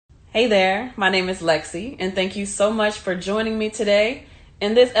Hey there, my name is Lexi, and thank you so much for joining me today.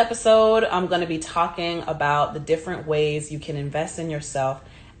 In this episode, I'm going to be talking about the different ways you can invest in yourself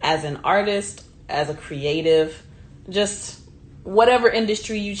as an artist, as a creative, just whatever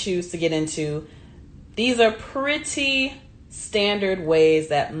industry you choose to get into. These are pretty standard ways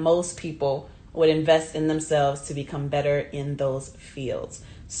that most people would invest in themselves to become better in those fields.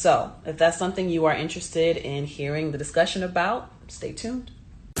 So, if that's something you are interested in hearing the discussion about, stay tuned.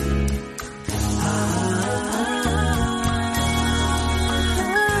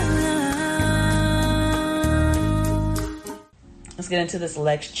 Let's get into this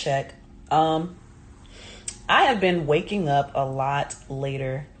Lex check. I have been waking up a lot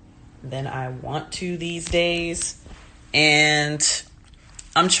later than I want to these days. And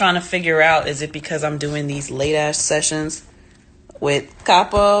I'm trying to figure out, is it because I'm doing these late ass sessions with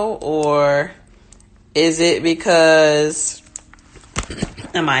Capo, or is it because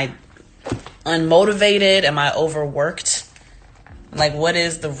am I unmotivated? Am I overworked? Like, what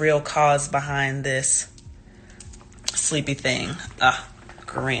is the real cause behind this sleepy thing?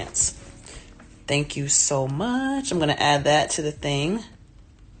 Grants. Thank you so much. I'm going to add that to the thing.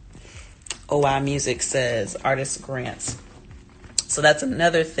 OI Music says artist grants. So that's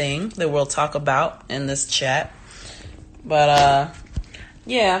another thing that we'll talk about in this chat. But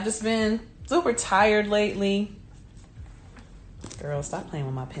yeah, I've just been super tired lately. Girl, stop playing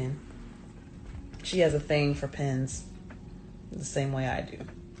with my pen. She has a thing for pens the same way I do.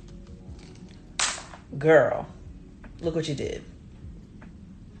 Girl, look what you did.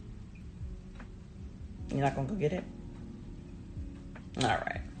 You're not gonna go get it? All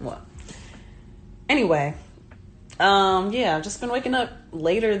right. Well, anyway, yeah, I've just been waking up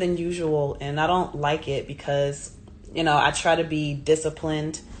later than usual, and I don't like it because, I try to be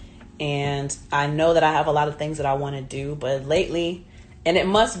disciplined, and I know that I have a lot of things that I want to do, but lately, and it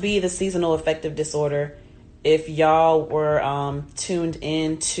must be the seasonal affective disorder. If y'all were tuned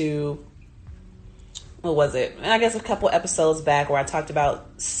in to, what was it? I guess a couple episodes back where I talked about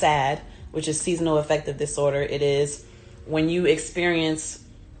SAD, which is seasonal affective disorder. It is when you experience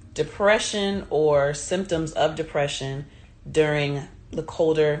depression or symptoms of depression during the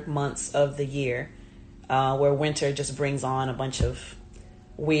colder months of the year, where winter just brings on a bunch of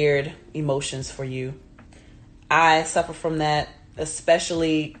weird emotions for you. I suffer from that,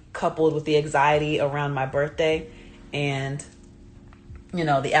 especially coupled with the anxiety around my birthday and,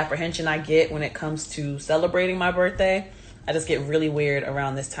 the apprehension I get when it comes to celebrating my birthday. I just get really weird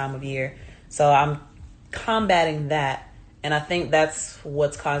around this time of year. So I'm combating that. And I think that's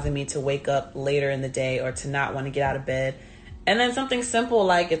what's causing me to wake up later in the day or to not want to get out of bed. And then something simple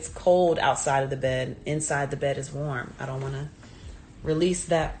like it's cold outside of the bed. Inside the bed is warm. I don't want to release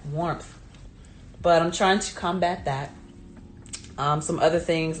that warmth. But I'm trying to combat that. Some other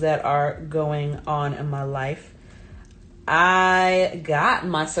things that are going on in my life. I got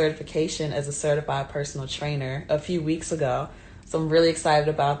my certification as a certified personal trainer a few weeks ago. So I'm really excited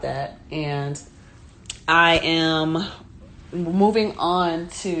about that. And I am moving on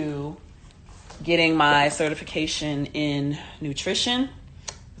to getting my certification in nutrition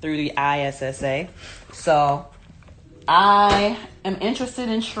through the ISSA. So I am interested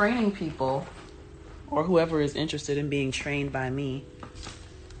in training people, or whoever is interested in being trained by me.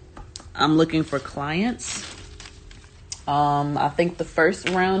 I'm looking for clients. I think the first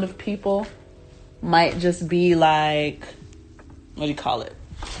round of people might just be like, what do you call it?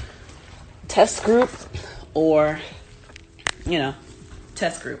 Test group, or,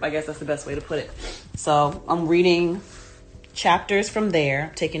 test group. I guess that's the best way to put it. So I'm reading chapters from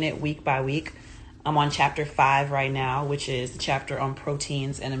there, taking it week by week. I'm on chapter 5 right now, which is the chapter on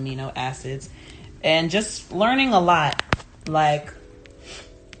proteins and amino acids, and just learning a lot,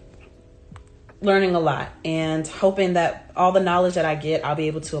 and hoping that all the knowledge that I get, I'll be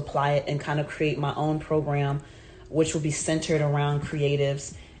able to apply it and kind of create my own program, which will be centered around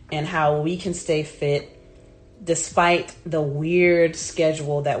creatives and how we can stay fit despite the weird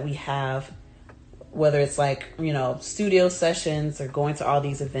schedule that we have, whether it's studio sessions or going to all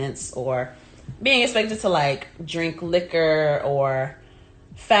these events or being expected to drink liquor or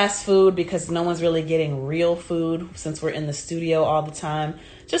fast food because no one's really getting real food since we're in the studio all the time.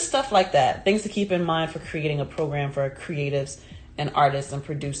 Just stuff like that. Things to keep in mind for creating a program for creatives and artists and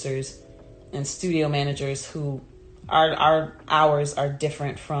producers and studio managers who our hours are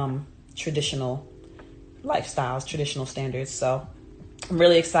different from traditional lifestyles, traditional standards. So I'm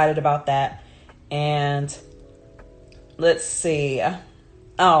really excited about that. And let's see.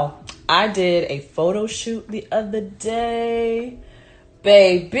 Oh, I did a photo shoot the other day.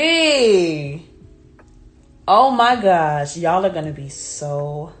 Baby. Oh my gosh. Y'all are going to be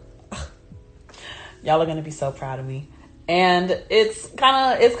so Y'all are going to be so proud of me. And it's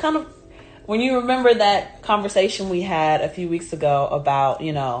kind of, when you remember that conversation we had a few weeks ago about,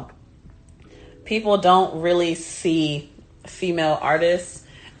 you know, people don't really see female artists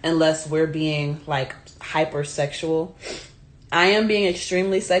unless we're being like hypersexual. I am being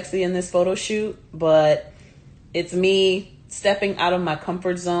extremely sexy in this photo shoot, but it's me stepping out of my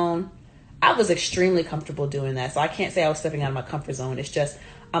comfort zone. I was extremely comfortable doing that, so I can't say I was stepping out of my comfort zone. It's just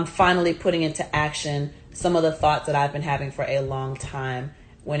I'm finally putting into action some of the thoughts that I've been having for a long time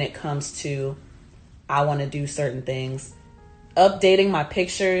when it comes to I want to do certain things. Updating my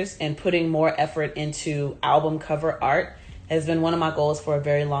pictures and putting more effort into album cover art has been one of my goals for a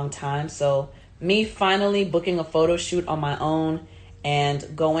very long time. So me finally booking a photo shoot on my own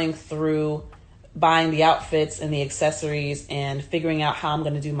and going through buying the outfits and the accessories and figuring out how I'm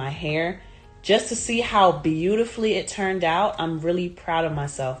going to do my hair just to see how beautifully it turned out. I'm really proud of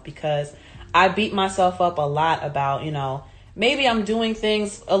myself because I beat myself up a lot about, you know, maybe I'm doing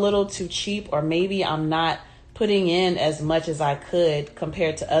things a little too cheap, or maybe I'm not putting in as much as I could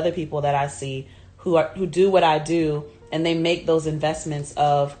compared to other people that I see who do what I do, and they make those investments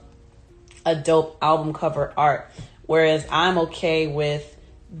of a dope album cover art. Whereas I'm okay with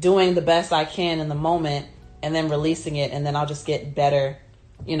doing the best I can in the moment and then releasing it, and then I'll just get better,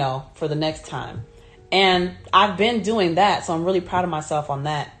 you know, for the next time. And I've been doing that, so I'm really proud of myself on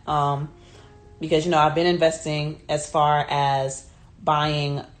that. Because, you know, I've been investing as far as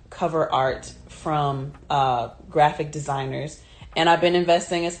buying cover art from graphic designers, and I've been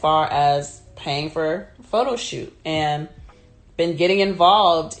investing as far as paying for a photo shoot and been getting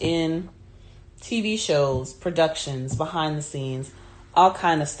involved in TV shows, productions, behind the scenes, all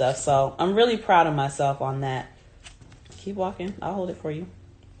kind of stuff. So I'm really proud of myself on that. Keep walking. I'll hold it for you.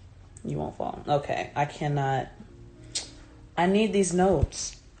 You won't fall. Okay. I need these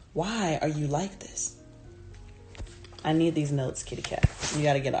notes. Why are you like this? I need these notes, kitty cat. You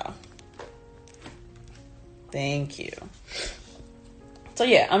got to get off. Thank you. So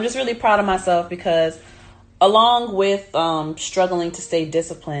yeah, I'm just really proud of myself because along with struggling to stay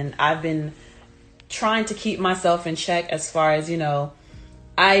disciplined, I've been trying to keep myself in check as far as, you know,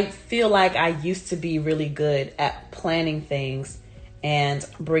 I feel like I used to be really good at planning things and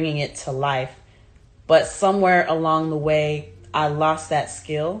bringing it to life. But somewhere along the way, I lost that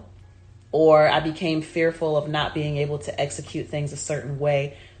skill, or I became fearful of not being able to execute things a certain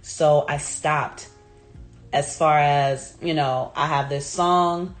way. So I stopped. As far as, you know, I have this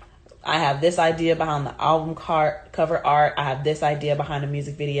song, I have this idea behind the album cover art, I have this idea behind the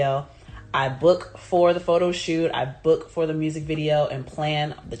music video. I book for the photo shoot, I book for the music video and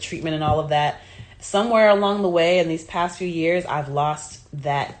plan the treatment and all of that. Somewhere along the way in these past few years, I've lost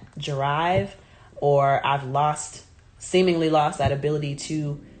that drive, or I've seemingly lost that ability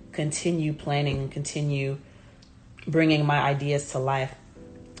to continue planning, continue bringing my ideas to life.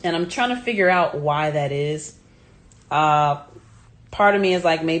 And I'm trying to figure out why that is. Part of me is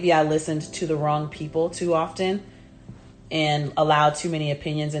like, maybe I listened to the wrong people too often and allowed too many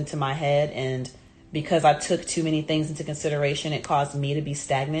opinions into my head. And because I took too many things into consideration, it caused me to be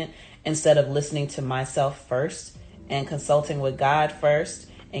stagnant instead of listening to myself first and consulting with God first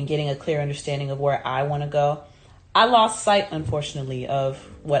and getting a clear understanding of where I want to go. I lost sight, unfortunately, of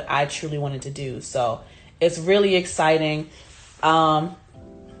what I truly wanted to do. So it's really exciting.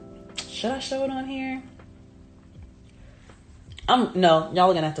 Should I show it on here? No,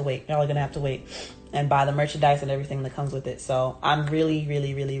 y'all are gonna have to wait. Y'all are gonna have to wait and buy the merchandise and everything that comes with it. So I'm really,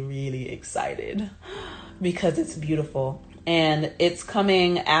 really, really, really excited because it's beautiful. And it's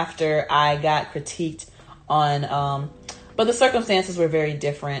coming after I got critiqued on, but the circumstances were very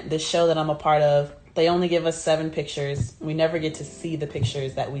different. This show that I'm a part of, they only give us 7 pictures. We never get to see the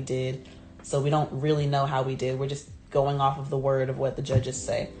pictures that we did. So we don't really know how we did. We're just going off of the word of what the judges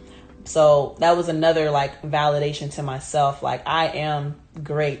say. So that was another like validation to myself. Like, I am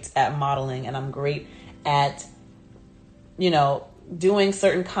great at modeling and I'm great at, you know, doing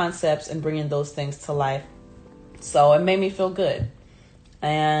certain concepts and bringing those things to life. So it made me feel good.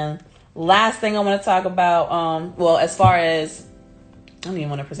 And last thing I want to talk about, well, as far as, I don't even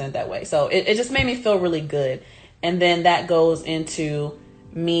want to present that way. So it just made me feel really good. And then that goes into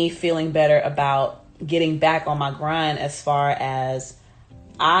me feeling better about getting back on my grind as far as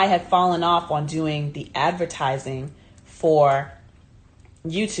I had fallen off on doing the advertising for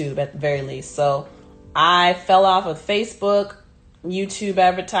YouTube at the very least. So I fell off of Facebook, YouTube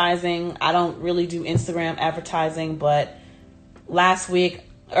advertising. I don't really do Instagram advertising, but last week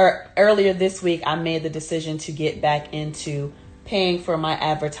or earlier this week, I made the decision to get back into paying for my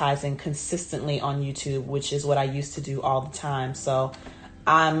advertising consistently on YouTube, which is what I used to do all the time. So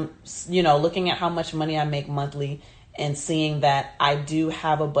I'm, looking at how much money I make monthly and seeing that I do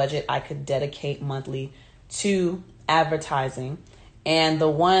have a budget I could dedicate monthly to advertising. And the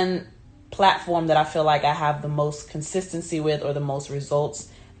one platform that I feel like I have the most consistency with, or the most results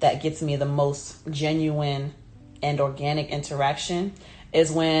that gets me the most genuine and organic interaction,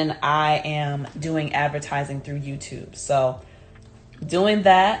 is when I am doing advertising through YouTube. So doing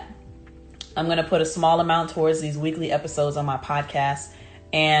that, I'm going to put a small amount towards these weekly episodes on my podcast.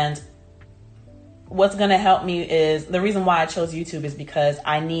 And what's going to help me is, the reason why I chose YouTube is because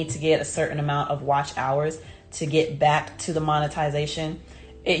I need to get a certain amount of watch hours to get back to the monetization.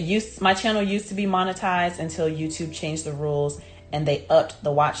 My channel used to be monetized until YouTube changed the rules and they upped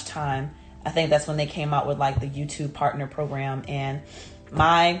the watch time. I think that's when they came out with like the YouTube partner program, and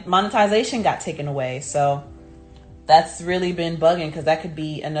my monetization got taken away. So that's really been bugging, because that could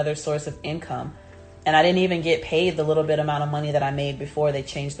be another source of income. And I didn't even get paid the little bit amount of money that I made before they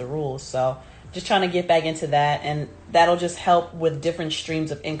changed the rules. So just trying to get back into that, and that'll just help with different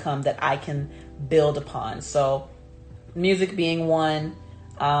streams of income that I can build upon. So music being one,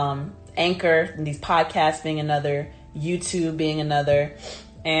 Anchor and these podcasts being another, YouTube being another,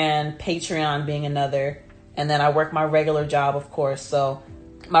 and Patreon being another. And then I work my regular job, of course. So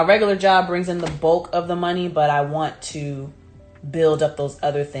my regular job brings in the bulk of the money, but I want to build up those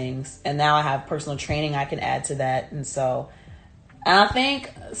other things. And now I have personal training I can add to that. And I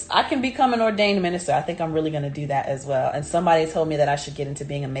think I can become an ordained minister. I think I'm really going to do that as well. And somebody told me that I should get into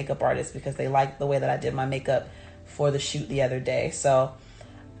being a makeup artist because they liked the way that I did my makeup for the shoot the other day. So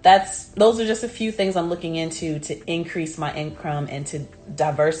those are just a few things I'm looking into to increase my income and to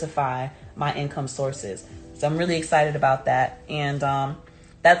diversify my income sources. So I'm really excited about that. And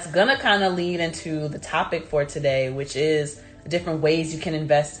that's going to kind of lead into the topic for today, which is different ways you can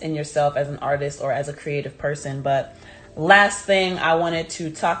invest in yourself as an artist or as a creative person. But last thing I wanted to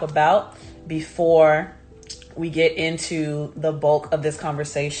talk about before we get into the bulk of this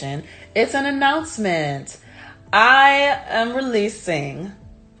conversation, it's an announcement. I am releasing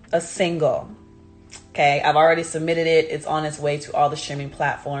a single. Okay, I've already submitted it. It's on its way to all the streaming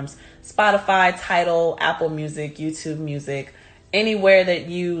platforms: Spotify, Tidal, Apple Music, YouTube Music, anywhere that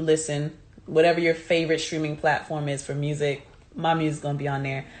you listen, whatever your favorite streaming platform is for music, my music's gonna be on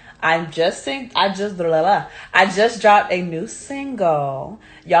there. I just dropped a new single.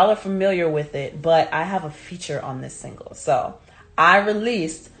 Y'all are familiar with it, but I have a feature on this single. So I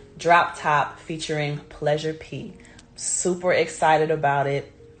released Drop Top featuring Pleasure P. Super excited about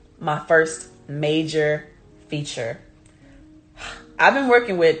it. My first major feature. I've been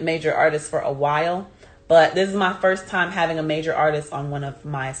working with major artists for a while, but this is my first time having a major artist on one of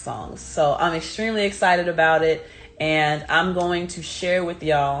my songs. So I'm extremely excited about it. And I'm going to share with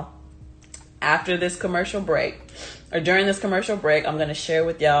y'all after this commercial break, or during this commercial break, I'm going to share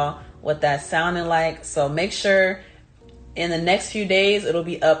with y'all what that's sounding like. So make sure in the next few days, it'll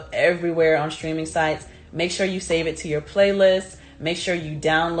be up everywhere on streaming sites. Make sure you save it to your playlist. Make sure you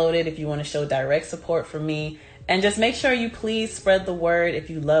download it if you want to show direct support for me. And just make sure you please spread the word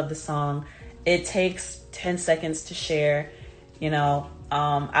if you love the song. It takes 10 seconds to share.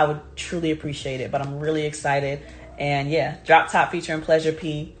 I would truly appreciate it, but I'm really excited. And yeah, Drop Top featuring Pleasure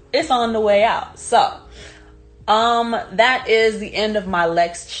P, it's on the way out. So, that is the end of my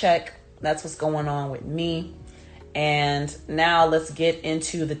Lex check. That's what's going on with me. And now let's get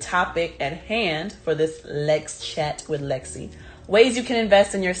into the topic at hand for this Lex chat with Lexi. Ways you can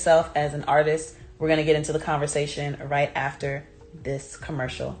invest in yourself as an artist. We're going to get into the conversation right after this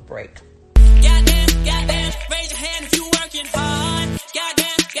commercial break. Goddamn, raise your hand if you working hard.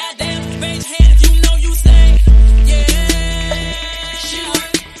 Goddamn, raise your hand if you know you stay. Yeah, she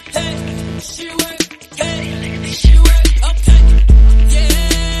work, hey, she work, hey, she work, okay. Yeah,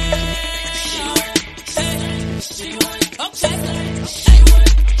 she work, hey, she work, okay. She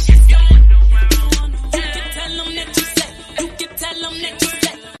work, she's gone. You can tell them that you say, you can tell them that you say.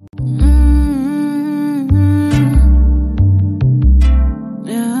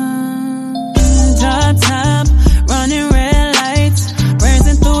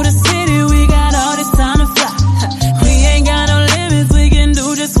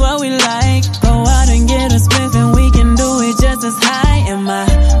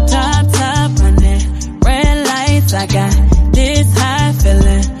 I got this high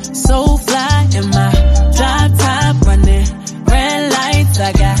feeling so fly in my drop top running red lights.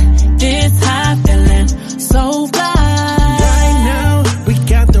 I got this high feeling so fly. Right now, we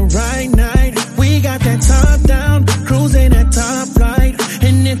got the right night. We got that top down, cruising at top flight.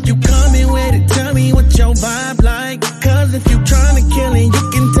 And if you coming with it, tell me what your vibe like. Cause if you trying to kill it,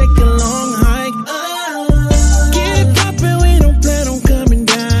 you can take a long hike. Get it poppin', we don't plan on coming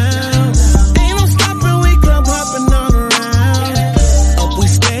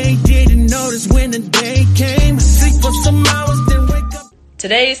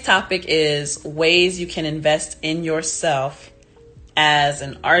Today's topic is ways you can invest in yourself as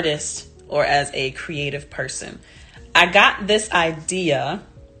an artist or as a creative person. I got this idea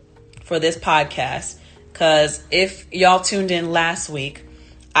for this podcast because if y'all tuned in last week,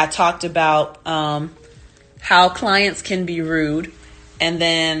 I talked about how clients can be rude. And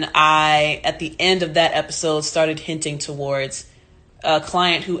then I, at the end of that episode, started hinting towards a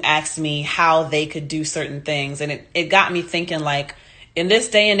client who asked me how they could do certain things. And it got me thinking, like, in this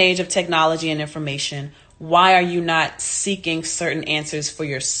day and age of technology and information, why are you not seeking certain answers for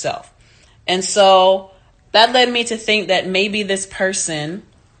yourself? And so that led me to think that maybe this person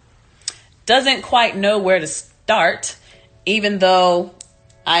doesn't quite know where to start, even though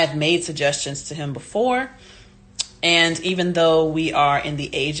I have made suggestions to him before. And even though we are in the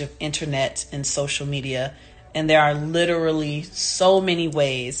age of internet and social media, and there are literally so many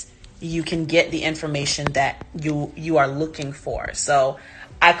ways you can get the information that you are looking for. So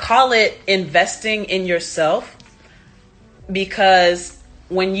I call it investing in yourself, because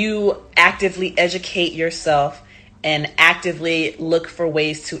when you actively educate yourself and actively look for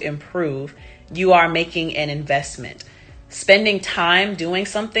ways to improve, you are making an investment. Spending time doing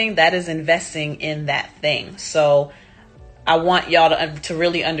something, that is investing in that thing. So I want y'all to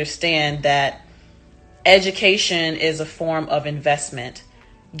really understand that education is a form of investment.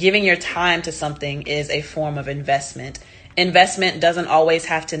 Giving your time to something is a form of investment. Investment doesn't always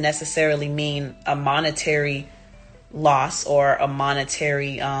have to necessarily mean a monetary loss or a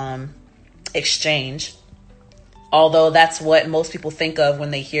monetary exchange. Although that's what most people think of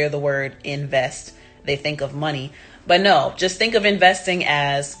when they hear the word invest. They think of money. But no, just think of investing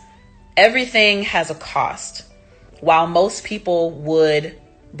as everything has a cost. While most people would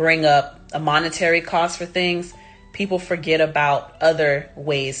bring up a monetary cost for things, people forget about other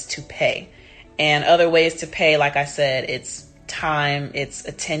ways to pay. And other ways to pay, like I said, it's time, it's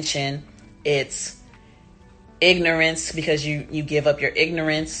attention, it's ignorance, because you give up your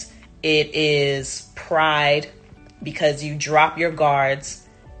ignorance. It is pride, because you drop your guards,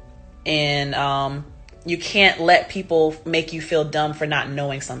 and you can't let people make you feel dumb for not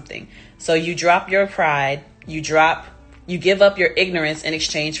knowing something. So you drop your pride, you give up your ignorance in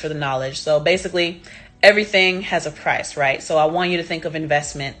exchange for the knowledge. So basically, everything has a price, right? So I want you to think of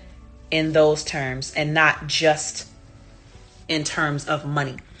investment in those terms and not just in terms of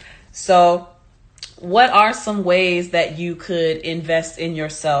money. So what are some ways that you could invest in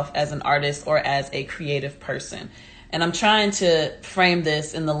yourself as an artist or as a creative person? And I'm trying to frame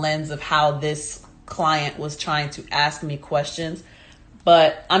this in the lens of how this client was trying to ask me questions,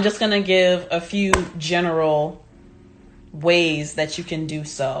 but I'm just going to give a few general ways that you can do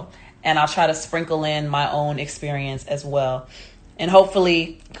so. And I'll try to sprinkle in my own experience as well. And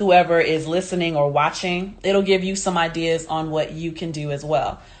hopefully whoever is listening or watching, it'll give you some ideas on what you can do as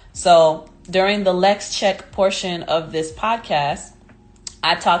well. So during the Lex Check portion of this podcast,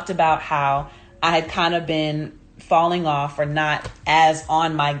 I talked about how I had kind of been falling off or not as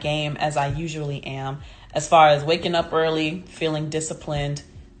on my game as I usually am, as far as waking up early, feeling disciplined,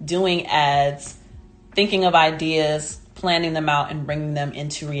 doing ads, thinking of ideas, planning them out and bringing them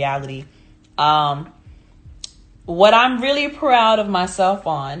into reality. What I'm really proud of myself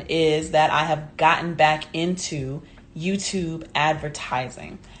on is that I have gotten back into YouTube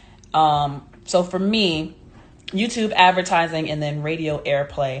advertising. So for me, YouTube advertising and then radio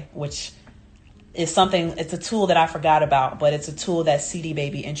airplay, which is something, it's a tool that I forgot about, but it's a tool that CD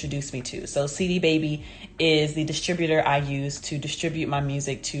Baby introduced me to. So CD Baby is the distributor I use to distribute my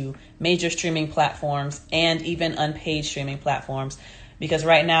music to major streaming platforms and even unpaid streaming platforms, because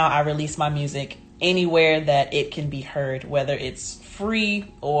right now I release my music anywhere that it can be heard, whether it's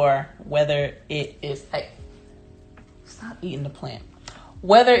free or whether it is, hey, stop eating the plant,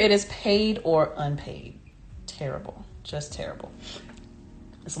 whether it is paid or unpaid. Terrible, just terrible.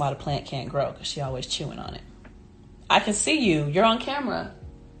 That's why the plant can't grow, because she always chewing on it. I can see you. You're on camera.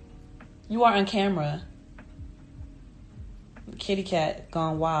 You are on camera. Kitty cat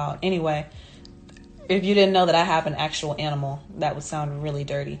gone wild. Anyway, if you didn't know that I have an actual animal, that would sound really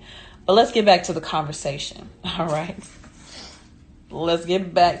dirty. But let's get back to the conversation. All right. Let's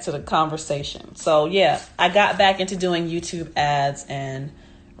get back to the conversation. So yeah, I got back into doing YouTube ads and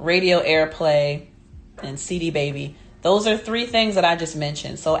radio airplay and CD Baby. Those are three things that I just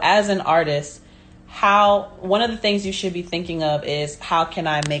mentioned. So as an artist, one of the things you should be thinking of is, how can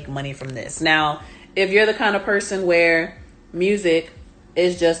I make money from this? Now, if you're the kind of person where music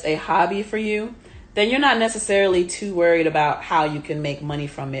is just a hobby for you, then you're not necessarily too worried about how you can make money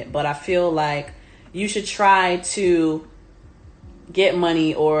from it. But I feel like you should try to get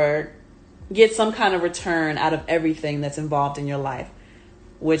money or get some kind of return out of everything that's involved in your life.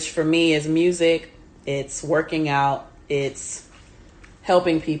 which for me is music, it's working out, it's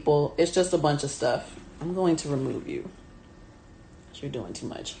helping people. It's just a bunch of stuff. I'm going to remove you. You're doing too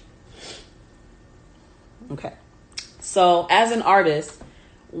much. Okay. So as an artist,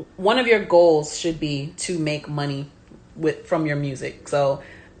 one of your goals should be to make money from your music. So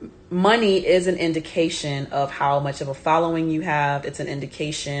money is an indication of how much of a following you have. It's an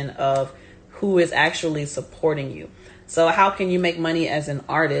indication of who is actually supporting you. So how can you make money as an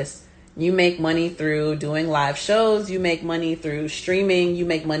artist? You make money through doing live shows. You make money through streaming. You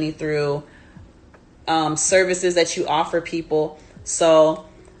make money through services that you offer people. So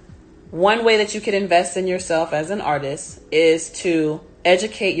one way that you could invest in yourself as an artist is to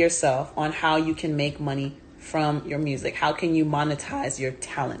educate yourself on how you can make money from your music. How can you monetize your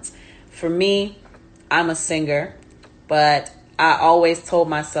talents? For me, I'm a singer, but I always told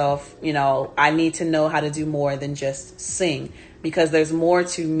myself, I need to know how to do more than just sing, because there's more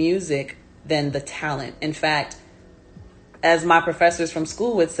to music than the talent. In fact, as my professors from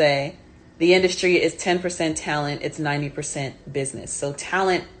school would say, the industry is 10% talent, it's 90% business. So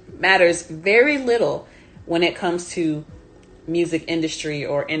talent matters very little when it comes to music industry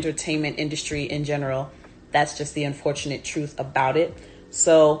or entertainment industry in general. That's just the unfortunate truth about it.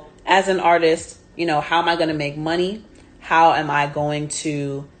 So as an artist, how am I going to make money? How am I going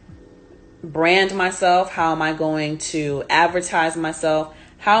to brand myself? How am I going to advertise myself?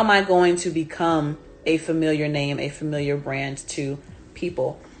 How am I going to become a familiar name, a familiar brand to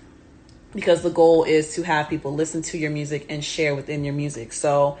people? Because the goal is to have people listen to your music and share within your music.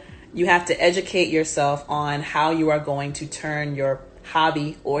 So you have to educate yourself on how you are going to turn your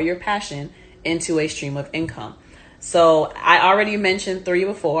hobby or your passion into a stream of income. So I already mentioned 3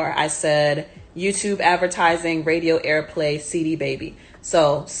 before. I said YouTube advertising, radio airplay, CD Baby.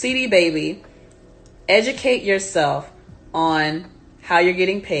 So CD Baby, educate yourself on how you're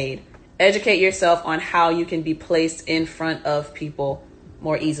getting paid. Educate yourself on how you can be placed in front of people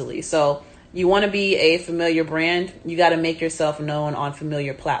more easily. So you want to be a familiar brand, you got to make yourself known on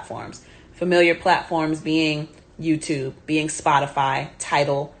familiar platforms. Familiar platforms being YouTube, being Spotify,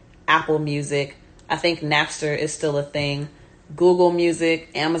 Tidal, Apple Music. I think Napster is still a thing. Google Music,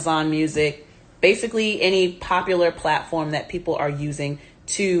 Amazon Music, basically any popular platform that people are using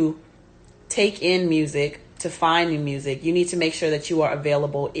to take in music, to find new music. You need to make sure that you are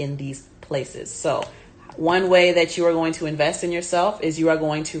available in these places. So one way that you are going to invest in yourself is you are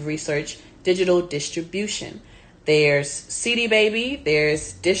going to research digital distribution. There's CD Baby,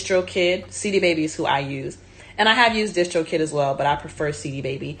 there's DistroKid. CD Baby is who I use. And I have used DistroKid as well, but I prefer CD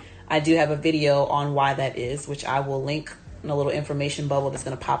Baby. I do have a video on why that is, which I will link in a little information bubble that's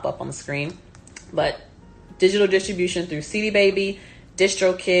going to pop up on the screen. But digital distribution through CD Baby,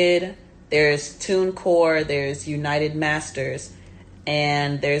 DistroKid, there's TuneCore, there's United Masters,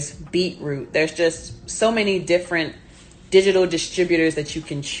 and there's Beatroot. There's just so many different digital distributors that you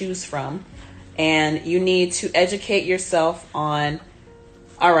can choose from. And you need to educate yourself on,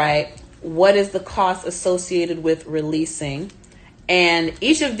 all right, what is the cost associated with releasing? And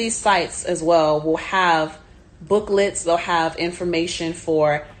each of these sites as well will have booklets. They'll have information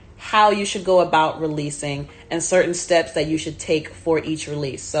for how you should go about releasing and certain steps that you should take for each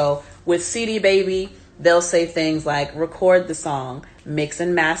release. So with CD Baby, they'll say things like record the song, mix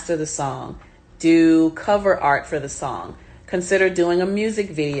and master the song, do cover art for the song, consider doing a music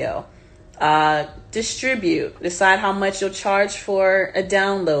video, distribute, decide how much you'll charge for a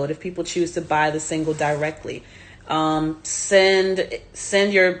download if people choose to buy the single directly,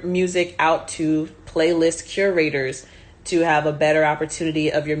 send your music out to playlist curators to have a better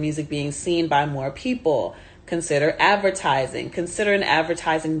opportunity of your music being seen by more people. Consider advertising, consider an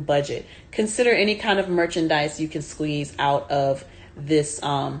advertising budget, consider any kind of merchandise you can squeeze out of this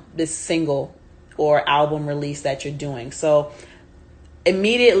this single or album release that you're doing. So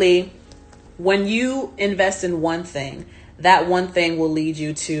immediately when you invest in one thing, that one thing will lead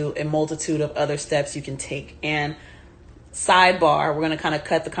you to a multitude of other steps you can take. And sidebar, we're going to kind of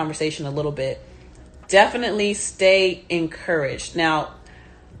cut the conversation a little bit. Definitely stay encouraged. Now,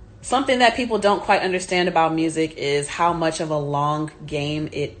 something that people don't quite understand about music is how much of a long game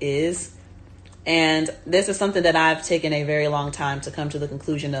it is. And this is something that I've taken a very long time to come to the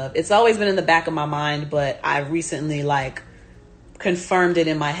conclusion of. It's always been in the back of my mind, but I recently confirmed it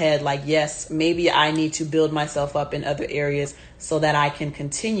in my head. Yes, maybe I need to build myself up in other areas so that I can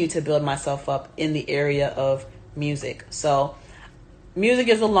continue to build myself up in the area of music. So music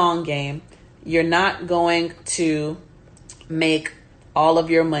is a long game. You're not going to make all of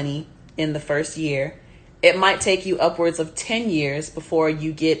your money in the first year. It might take you upwards of 10 years before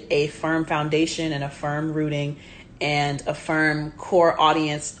you get a firm foundation and a firm rooting and a firm core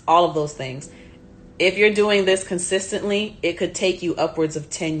audience, all of those things. If you're doing this consistently, it could take you upwards of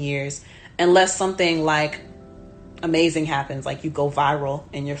 10 years, unless something like amazing happens, like you go viral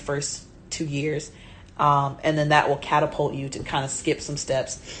in your first 2 years. And then that will catapult you to kind of skip some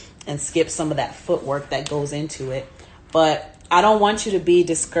steps and skip some of that footwork that goes into it. But I don't want you to be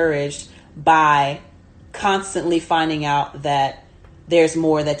discouraged by constantly finding out that there's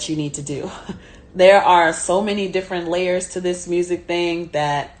more that you need to do. There are so many different layers to this music thing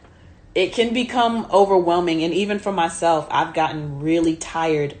that it can become overwhelming. And even for myself, I've gotten really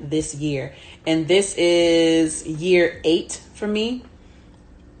tired this year. And this is year 8 for me.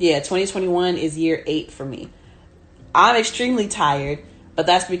 Yeah, 2021 is year 8 for me. I'm extremely tired, but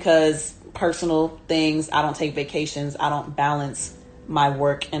that's because personal things. I don't take vacations. I don't balance my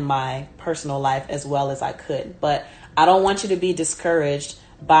work and my personal life as well as I could. But I don't want you to be discouraged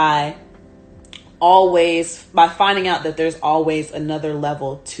by finding out that there's always another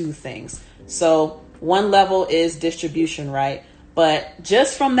level to things. So one level is distribution, right? But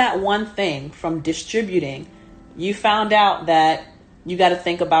just from that one thing, from distributing, you found out that you got to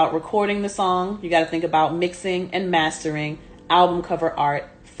think about recording the song. You got to think about mixing and mastering, album cover art,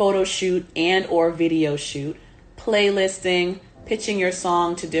 photo shoot and or video shoot, playlisting, pitching your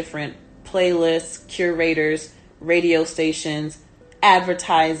song to different playlists, curators, radio stations,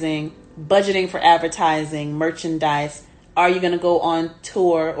 advertising, budgeting for advertising, merchandise. Are you going to go on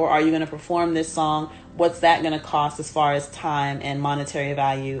tour or are you going to perform this song? What's that going to cost as far as time and monetary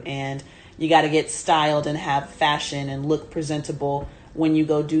value? And you got to get styled and have fashion and look presentable when you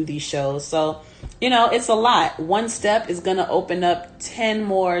go do these shows. So, it's a lot. One step is going to open up 10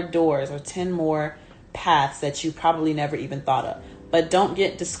 more doors or 10 more paths that you probably never even thought of. But don't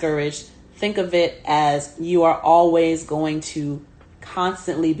get discouraged. Think of it as you are always going to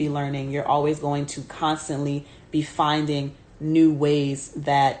constantly be learning. You're always going to constantly be finding new ways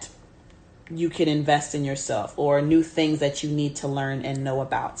that you can invest in yourself or new things that you need to learn and know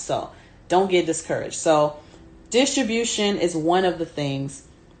about. So don't get discouraged. So distribution is one of the things.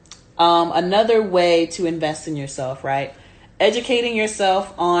 Another way to invest in yourself, right? Educating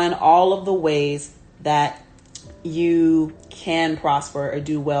yourself on all of the ways that you can prosper or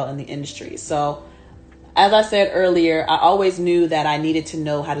do well in the industry. So as I said earlier, I always knew that I needed to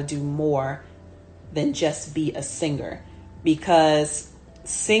know how to do more than just be a singer, because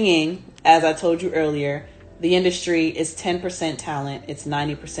singing, as I told you earlier, the industry is 10% talent. It's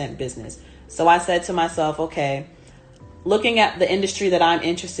 90% business. So I said to myself, okay, looking at the industry that I'm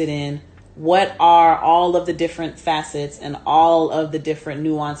interested in, what are all of the different facets and all of the different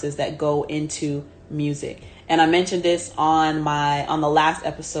nuances that go into music? And I mentioned this on the last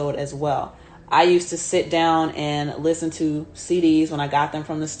episode as well. I used to sit down and listen to CDs when I got them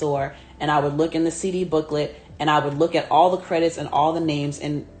from the store, and I would look in the CD booklet and I would look at all the credits and all the names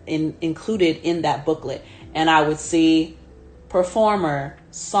included in that booklet. And I would see performer,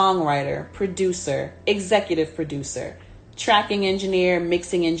 songwriter, producer, executive producer, tracking engineer,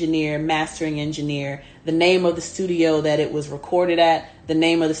 mixing engineer, mastering engineer, the name of the studio that it was recorded at, the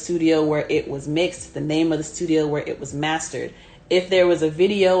name of the studio where it was mixed, the name of the studio where it was mastered. If there was a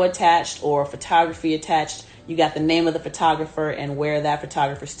video attached or photography attached, you got the name of the photographer and where that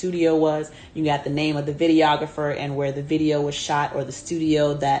photographer's studio was. You got the name of the videographer and where the video was shot, or the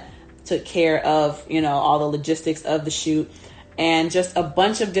studio that took care of, all the logistics of the shoot. And just a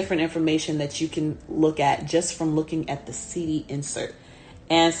bunch of different information that you can look at just from looking at the CD insert.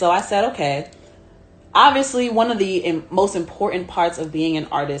 And so I said, okay, obviously one of the most important parts of being an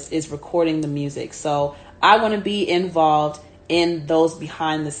artist is recording the music. So I want to be involved in those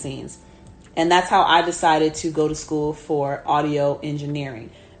behind the scenes. And that's how I decided to go to school for audio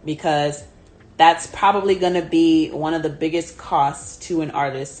engineering, because that's probably going to be one of the biggest costs to an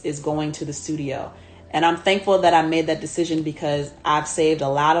artist, is going to the studio. And I'm thankful that I made that decision, because I've saved a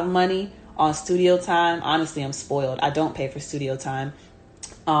lot of money on studio time. Honestly, I'm spoiled. I don't pay for studio time.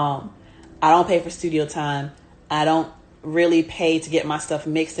 I don't pay for studio time. I don't really pay to get my stuff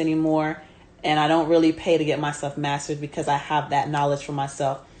mixed anymore. And I don't really pay to get my stuff mastered, because I have that knowledge for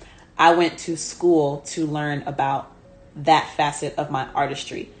myself. I went to school to learn about that facet of my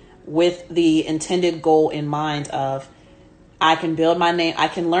artistry, with the intended goal in mind of, I can build my name. I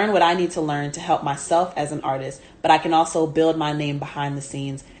can learn what I need to learn to help myself as an artist, but I can also build my name behind the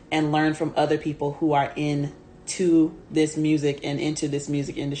scenes and learn from other people who are into this music and into this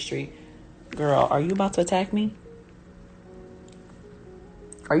music industry. Girl, are you about to attack me?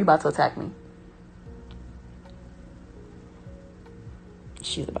 Are you about to attack me?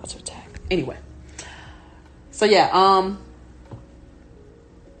 She's about to attack. Anyway. So yeah, I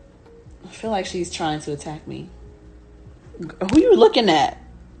feel like she's trying to attack me. Who you looking at?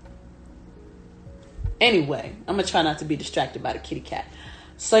 Anyway, I'm gonna try not to be distracted by the kitty cat.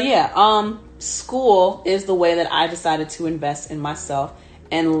 So yeah, school is the way that I decided to invest in myself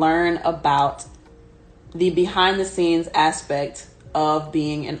and learn about the behind the scenes aspect of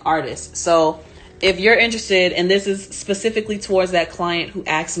being an artist. So if you're interested, and this is specifically towards that client who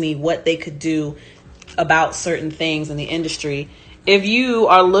asked me what they could do about certain things in the industry, if you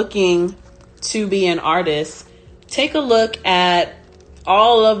are looking to be an artist, take a look at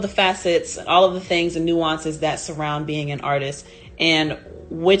all of the facets, all of the things and nuances that surround being an artist, and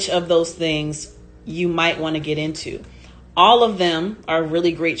which of those things you might want to get into. All of them are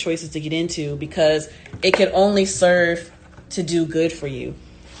really great choices to get into because it can only serve to do good for you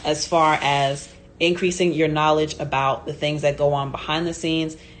as far as increasing your knowledge about the things that go on behind the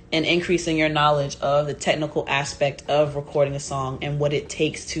scenes and increasing your knowledge of the technical aspect of recording a song and what it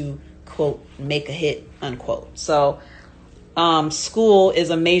takes to, quote, make a hit, unquote. So school is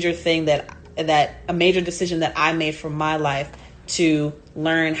a major thing a major decision that I made for my life to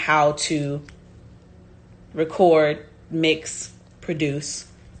learn how to record, mix, produce.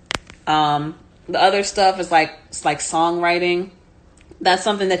 The other stuff is like songwriting. That's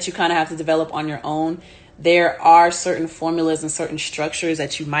something that you kind of have to develop on your own. There are certain formulas and certain structures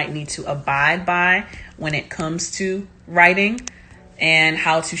that you might need to abide by when it comes to writing and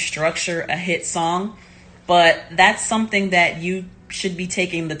how to structure a hit song. But that's something that you should be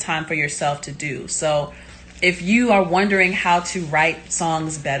taking the time for yourself to do. So if you are wondering how to write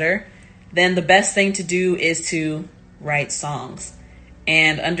songs better, then the best thing to do is to write songs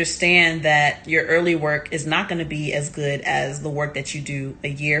and understand that your early work is not going to be as good as the work that you do a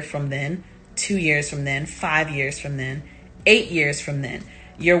year from then, 2 years from then, 5 years from then, 8 years from then.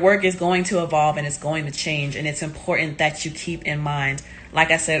 Your work is going to evolve and it's going to change. And it's important that you keep in mind, like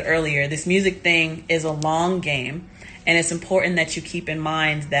I said earlier, this music thing is a long game. And it's important that you keep in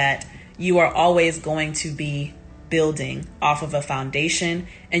mind that you are always going to be building off of a foundation,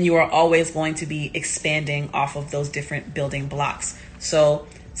 and you are always going to be expanding off of those different building blocks. So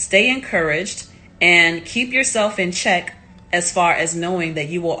stay encouraged and keep yourself in check as far as knowing that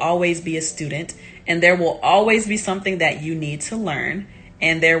you will always be a student, and there will always be something that you need to learn,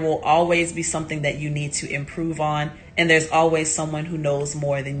 and there will always be something that you need to improve on, and there's always someone who knows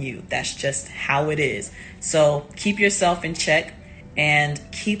more than you. That's just how it is. So keep yourself in check and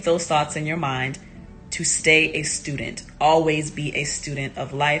keep those thoughts in your mind to stay a student. Always be a student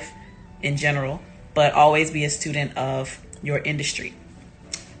of life in general, but always be a student of your industry.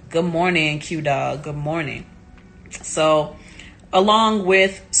 Good morning, Q-Dog. Good morning. So along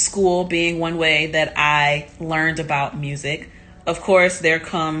with school being one way that I learned about music, of course, there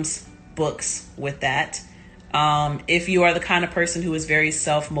comes books with that. If you are the kind of person who is very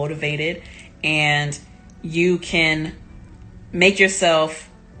self-motivated and you can make yourself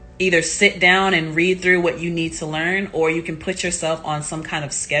either sit down and read through what you need to learn, or you can put yourself on some kind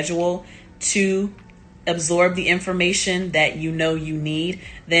of schedule to absorb the information that you know you need,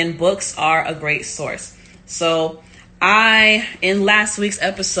 then books are a great source. So in last week's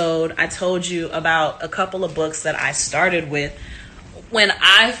episode, I told you about a couple of books that I started with when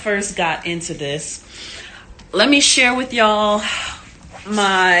I first got into this. Let me share with y'all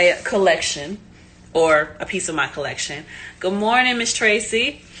my collection, or a piece of my collection. Good morning, Miss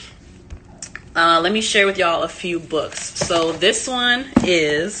Tracy. Let me share with y'all a few books. So this one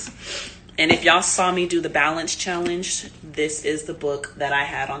is, and if y'all saw me do the balance challenge, this is the book that I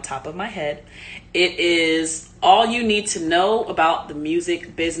had on top of my head. It is All You Need to Know About the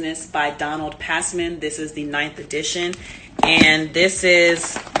Music Business by Donald Passman. This is the 9th edition, and this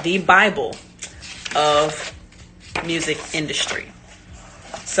is the Bible of music industry.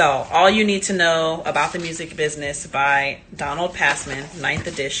 So All You Need to Know About the Music Business by Donald Passman, 9th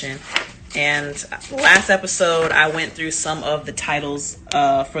edition. And last episode, I went through some of the titles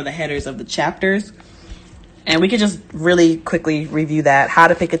for the headers of the chapters. And we could just really quickly review that. How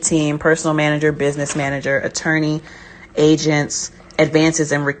to pick a team, personal manager, business manager, attorney, agents,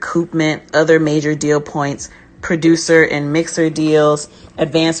 advances and recoupment, other major deal points, producer and mixer deals,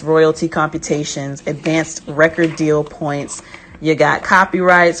 advanced royalty computations, advanced record deal points. You got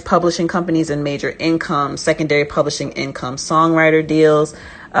copyrights, publishing companies and major income, secondary publishing income, songwriter deals,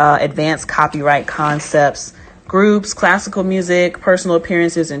 advanced copyright concepts, groups, classical music, personal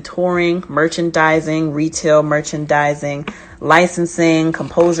appearances and touring, merchandising, retail merchandising, licensing,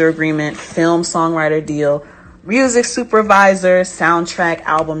 composer agreement, film songwriter deal, music supervisor, soundtrack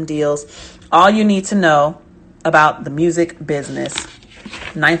album deals. All you need to know about the music business,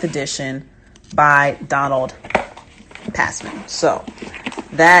 9th edition by Donald Passman. So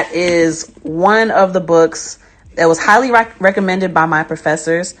that is one of the books that was highly recommended by my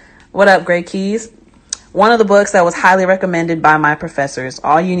professors. What up, Gray Keys? One of the books that was highly recommended by my professors,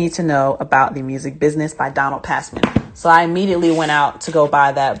 All You Need to Know About the Music Business by Donald Passman. So I immediately went out to go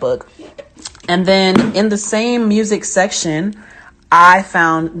buy that book. And then in the same music section, I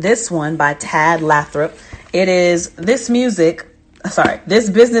found this one by Tad Lathrop. It is This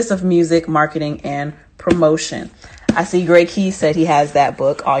Business of Music, Marketing, and Promotion. I see Gray Keys said he has that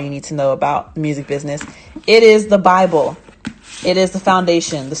book, All You Need to Know About the Music Business. It is the Bible. It is the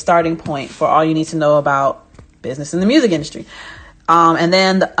foundation, the starting point for all you need to know about business in the music industry. And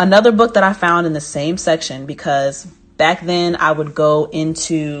then another book that I found in the same section, because back then I would go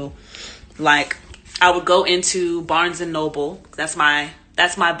into Barnes and Noble. That's my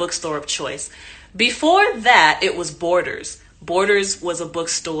bookstore of choice. Before that, it was Borders. Borders was a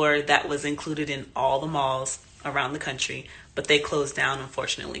bookstore that was included in all the malls around the country, but they closed down,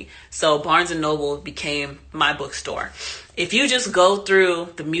 unfortunately. So Barnes and Noble became my bookstore. If you just go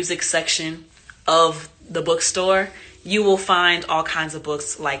through the music section of the bookstore, you will find all kinds of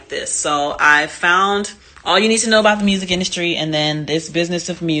books like this. So I found All You Need to Know About the Music Industry, and then This Business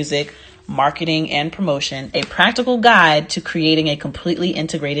of Music, Marketing and Promotion, a practical guide to creating a completely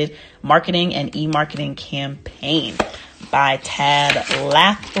integrated marketing and e-marketing campaign by Tad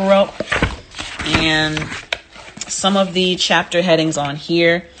Lathrop. And some of the chapter headings on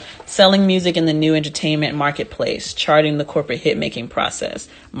here: selling music in the new entertainment marketplace, charting the corporate hit making process,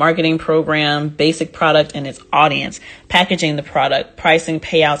 marketing program, basic product and its audience, packaging the product, pricing,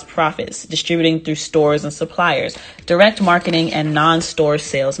 payouts, profits, distributing through stores and suppliers, direct marketing and non-store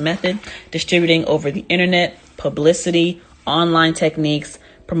sales method, distributing over the internet, publicity, online techniques,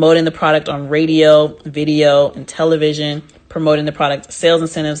 promoting the product on radio, video, and television, promoting the product, sales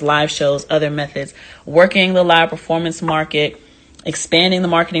incentives, live shows, other methods, working the live performance market, expanding the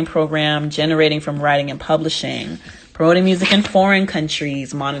marketing program, generating from writing and publishing, promoting music in foreign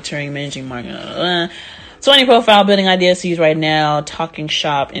countries, monitoring, managing marketing, 20 profile building ideas to use right now, talking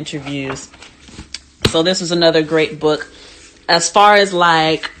shop, interviews. So this is another great book as far as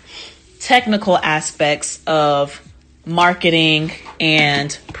like technical aspects of marketing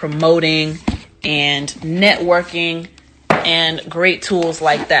and promoting and networking and great tools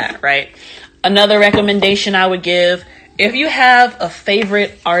like that, right? Another recommendation I would give: if you have a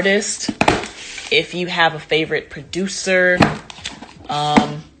favorite artist, if you have a favorite producer,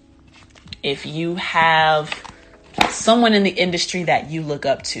 if you have someone in the industry that you look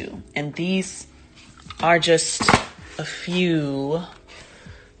up to, and these are just a few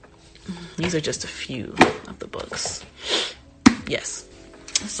of the books. Yes.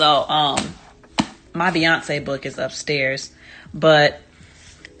 So, my Beyonce book is upstairs, but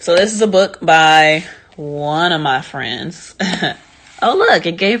so this is a book by one of my friends. Oh, look,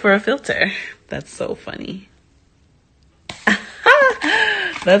 it gave her a filter. That's so funny.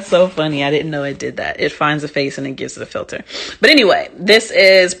 That's so funny. I didn't know it did that. It finds a face and it gives it a filter. But anyway, this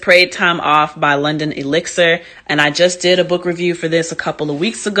is Parade Time Off by London Elixir. And I just did a book review for this a couple of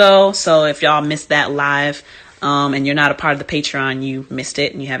weeks ago. So if y'all missed that live, and you're not a part of the Patreon, you missed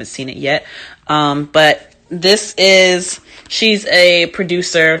it and you haven't seen it yet. But she's a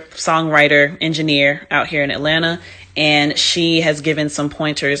producer, songwriter, engineer out here in Atlanta. And she has given some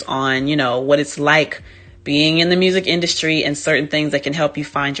pointers on, what it's like being in the music industry and certain things that can help you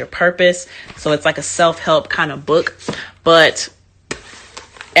find your purpose. So it's like a self-help kind of book.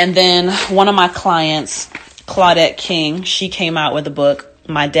 And then one of my clients, Claudette King, she came out with a book,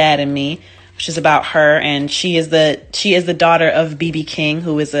 My Dad and Me, which is about her. And she is the daughter of B.B. King,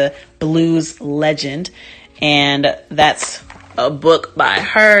 who is a blues legend. And that's a book by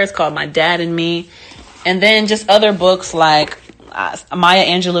her. It's called My Dad and Me. And then just other books like Maya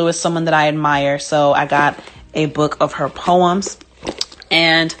Angelou is someone that I admire. So I got a book of her poems.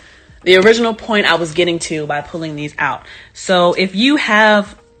 And the original point I was getting to by pulling these out. So if you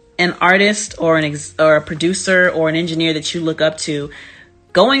have an artist or a producer or an engineer that you look up to,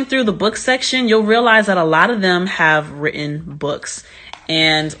 going through the book section, you'll realize that a lot of them have written books.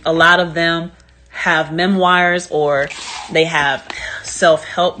 And a lot of them have memoirs or they have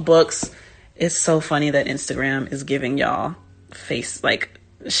self-help books. It's so funny that Instagram is giving y'all face, like,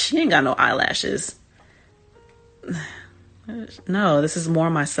 she ain't got no eyelashes. No, this is more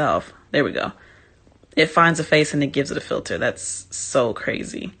myself. There we go. It finds a face and it gives it a filter. That's so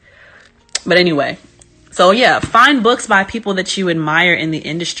crazy. But anyway, so yeah, find books by people that you admire in the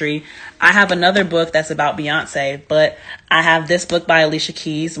industry. I have another book that's about Beyonce, but I have this book by Alicia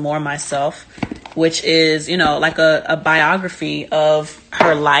Keys, More Myself. which is, like a biography of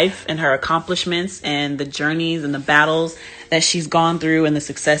her life and her accomplishments and the journeys and the battles that she's gone through and the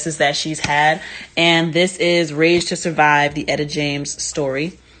successes that she's had. And this is Rage to Survive, the Etta James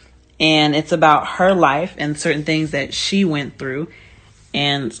story. And it's about her life and certain things that she went through.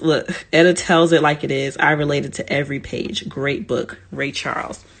 And look, Etta tells it like it is. I related to every page. Great book, Ray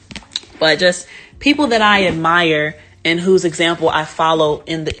Charles. But just people that I admire and whose example I follow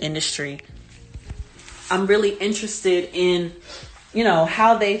in the industry. I'm really interested in,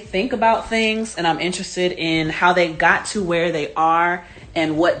 how they think about things. And I'm interested in how they got to where they are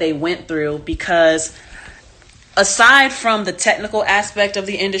and what they went through. Because aside from the technical aspect of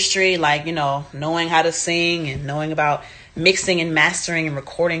the industry, like, knowing how to sing and knowing about mixing and mastering and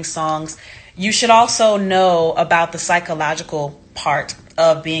recording songs, you should also know about the psychological part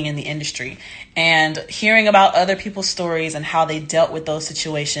of being in the industry and hearing about other people's stories and how they dealt with those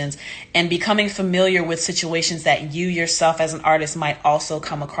situations and becoming familiar with situations that you yourself as an artist might also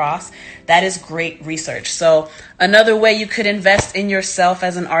come across. That is great research. So another way you could invest in yourself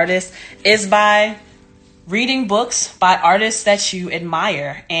as an artist is by reading books by artists that you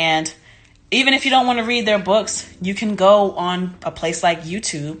admire. And even if you don't want to read their books, you can go on a place like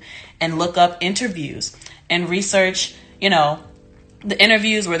YouTube and look up interviews and research, the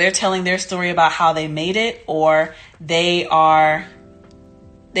interviews where they're telling their story about how they made it, or they are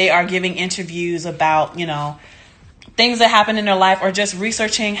giving interviews about, things that happen in their life, or just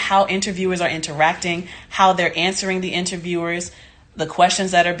researching how interviewers are interacting, how they're answering the interviewers, the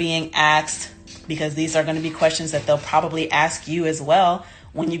questions that are being asked, because these are going to be questions that they'll probably ask you as well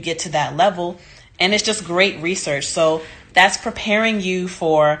when you get to that level. And it's just great research. So that's preparing you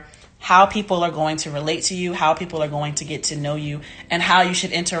for how people are going to relate to you, how people are going to get to know you, and how you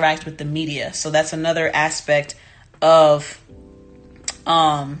should interact with the media. So that's another aspect of,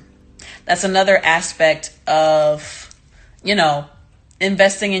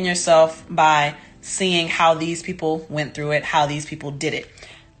 investing in yourself by seeing how these people went through it, how these people did it.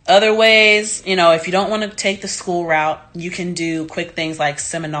 Other ways, if you don't want to take the school route, you can do quick things like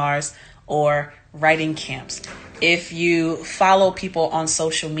seminars or writing camps. If you follow people on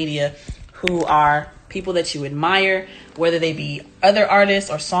social media who are people that you admire, whether they be other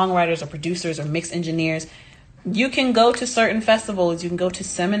artists or songwriters or producers or mix engineers, you can go to certain festivals, you can go to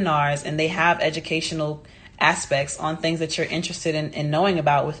seminars, and they have educational aspects on things that you're interested in knowing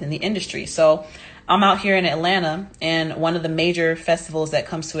about within the industry. So I'm out here in Atlanta, and one of the major festivals that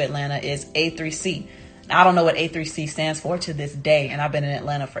comes to Atlanta is A3C. Now, I don't know what A3C stands for to this day, and I've been in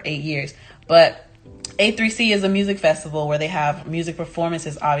Atlanta for 8 years, but A3C is a music festival where they have music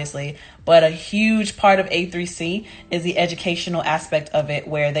performances, obviously, but a huge part of A3C is the educational aspect of it,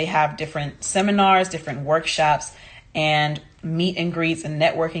 where they have different seminars, different workshops, and meet and greets and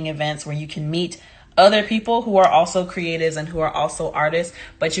networking events where you can meet other people who are also creatives and who are also artists,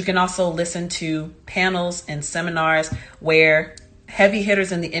 but you can also listen to panels and seminars where heavy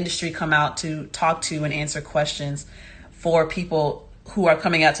hitters in the industry come out to talk to and answer questions for people who are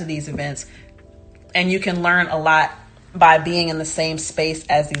coming out to these events. And you can learn a lot by being in the same space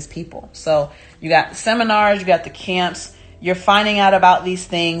as these people. So you got seminars, you got the camps, you're finding out about these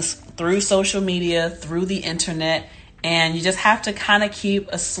things through social media, through the internet, and you just have to kind of keep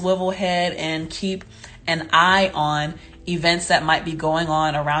a swivel head and keep an eye on events that might be going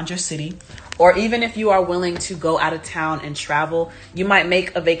on around your city. Or even if you are willing to go out of town and travel, you might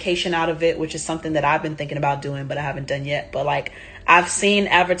make a vacation out of it, which is something that I've been thinking about doing, but I haven't done yet. But like, I've seen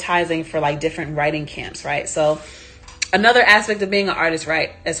advertising for like different writing camps, right? So another aspect of being an artist,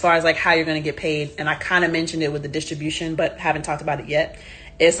 right, as far as like how you're going to get paid, and I kind of mentioned it with the distribution, but haven't talked about it yet,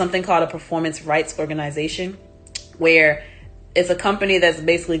 is something called a performance rights organization, where it's a company that's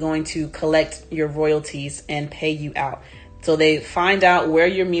basically going to collect your royalties and pay you out. So they find out where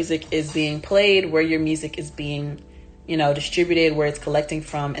your music is being played, where your music is being, distributed, where it's collecting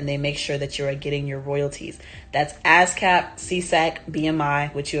from, and they make sure that you are getting your royalties. That's ASCAP, CSAC,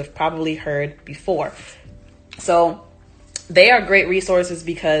 BMI, which you have probably heard before. So they are great resources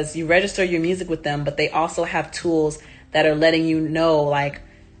because you register your music with them, but they also have tools that are letting you know, like,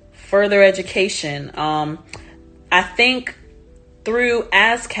 further education. I think through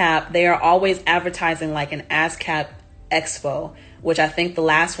ASCAP, they are always advertising like an ASCAP Expo, which I think the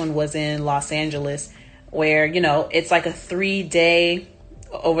last one was in Los Angeles, where, it's like a 3-day,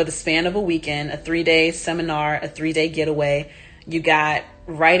 over the span of a weekend, a 3-day seminar, a 3-day getaway. You got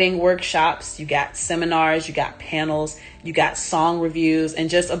writing workshops, you got seminars, you got panels, you got song reviews, and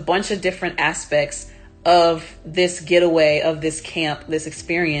just a bunch of different aspects of this getaway, of this camp, this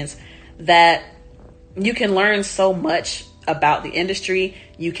experience, that you can learn so much about the industry.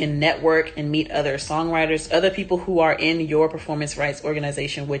 You can network and meet other songwriters, other people who are in your performance rights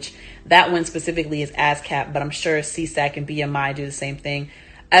organization, which that one specifically is ASCAP, but I'm sure CSAC and BMI do the same thing.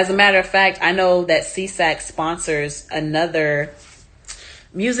 As a matter of fact, I know that CSAC sponsors another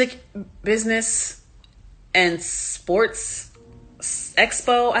music business and sports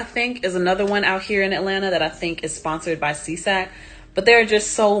expo, I think, is another one out here in Atlanta that I think is sponsored by CSAC. But there are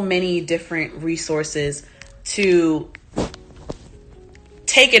just so many different resources to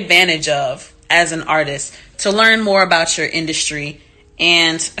take advantage of as an artist to learn more about your industry.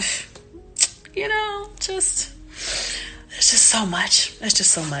 And, you know, there's just so much. There's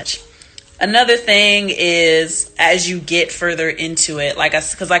just so much. Another thing is, as you get further into it, like I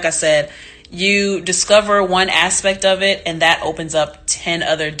said, you discover one aspect of it and that opens up 10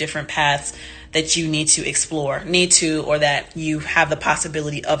 other different paths that you need to explore, or that you have the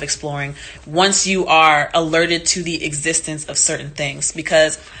possibility of exploring once you are alerted to the existence of certain things.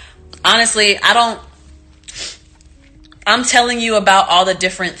 Because honestly, I'm telling you about all the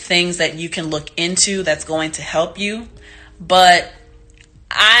different things that you can look into that's going to help you, but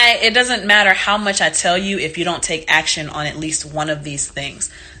it doesn't matter how much I tell you if you don't take action on at least one of these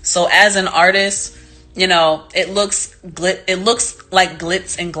things. So as an artist, you know, it looks like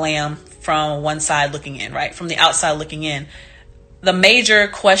glitz and glam from one side looking in, right? From the outside looking in. The major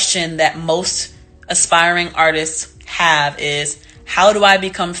question that most aspiring artists have is, how do I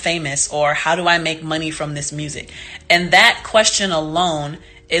become famous, or how do I make money from this music? And that question alone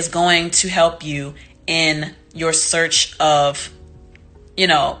is going to help you in your search of, you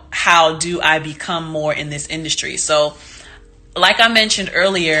know, how do I become more in this industry? So like I mentioned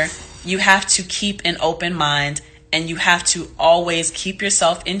earlier, you have to keep an open mind, and you have to always keep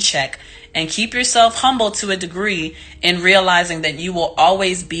yourself in check and keep yourself humble to a degree in realizing that you will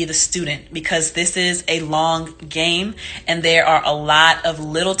always be the student, because this is a long game and there are a lot of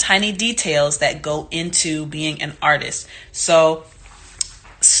little tiny details that go into being an artist. So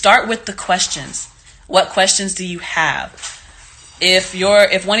start with the questions. What questions do you have? If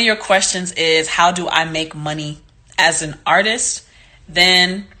one of your questions is, how do I make money as an artist,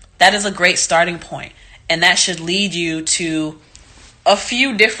 then that is a great starting point. And that should lead you to a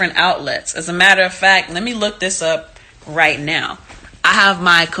few different outlets. As a matter of fact, let me look this up right now. I have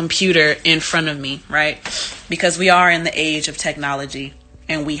my computer in front of me, right? Because we are in the age of technology,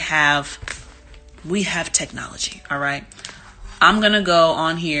 and we have technology, all right? I'm going to go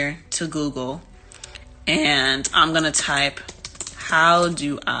on here to Google, and I'm going to type, how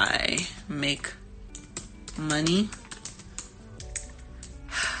do I make money?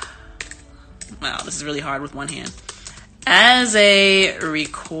 Wow, this is really hard with one hand. As a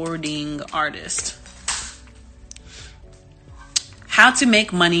recording artist. How to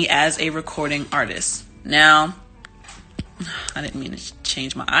make money as a recording artist. Now, I didn't mean to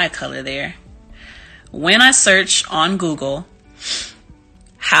change my eye color there. When I search on Google,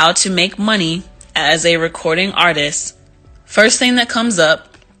 how to make money as a recording artist, first thing that comes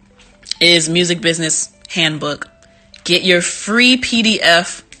up is Music Business Handbook. Get your free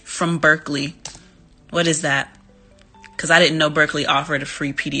PDF from Berklee. What is that? Because I didn't know Berklee offered a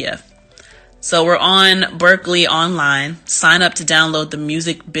free PDF. So we're on Berklee Online. Sign up to download the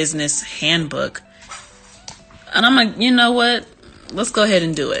Music Business Handbook. And I'm like, you know what? Let's go ahead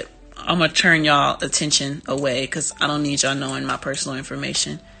and do it. I'm going to turn y'all attention away because I don't need y'all knowing my personal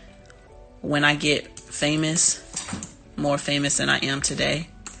information. When I get famous, more famous than I am today,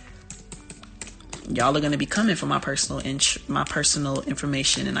 y'all are going to be coming for my personal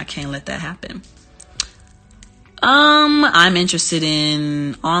information, and I can't let that happen. I'm interested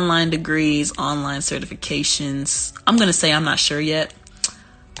in online degrees, online certifications. I'm going to say I'm not sure yet.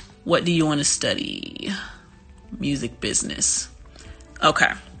 What do you want to study? Music business.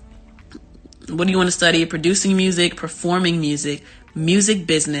 Okay. What do you want to study? Producing music, performing music, music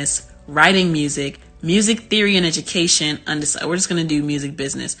business, writing music, music theory and education. Undecided. We're just going to do music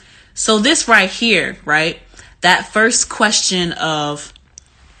business. So this right here, right? That first question of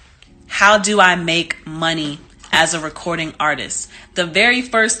how do I make money as a recording artist? The very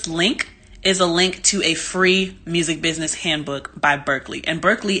first link is a link to a free Music Business Handbook by Berklee. And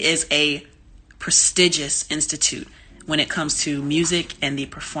Berklee is a prestigious institute when it comes to music and the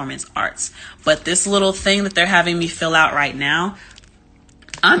performance arts. But this little thing that they're having me fill out right now,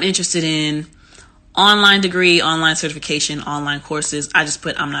 I'm interested in online degree, online certification, online courses. I just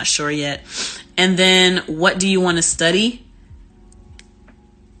put I'm not sure yet. And then what do you want to study?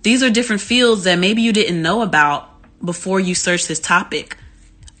 These are different fields that maybe you didn't know about before you searched this topic.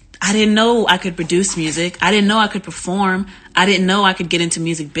 I didn't know I could produce music. I didn't know I could perform. I didn't know I could get into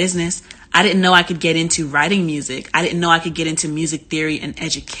music business. I didn't know I could get into writing music. I didn't know I could get into music theory and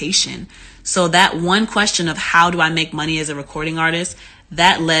education. So that one question of how do I make money as a recording artist,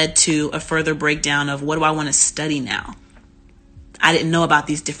 that led to a further breakdown of what do I want to study now. I didn't know about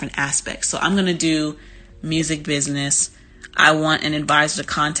these different aspects. So I'm going to do music business. I want an advisor to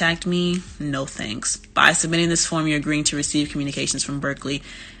contact me. No thanks. By submitting this form, you're agreeing to receive communications from Berklee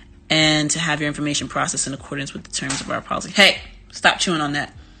and to have your information processed in accordance with the terms of our policy. Hey, stop chewing on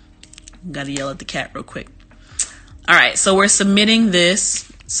that. Got to yell at the cat real quick. All right, so we're submitting this.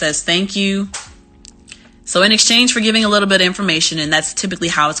 It says thank you. So in exchange for giving a little bit of information, and that's typically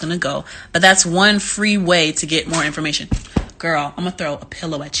how it's going to go, but that's one free way to get more information. Girl, I'm going to throw a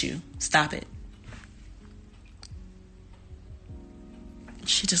pillow at you. Stop it.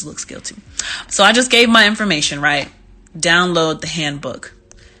 She just looks guilty. So I just gave my information, right? Download the handbook.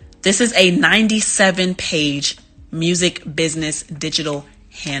 This is a 97-page music business digital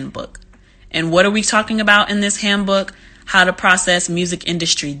handbook. And what are we talking about in this handbook? How to process music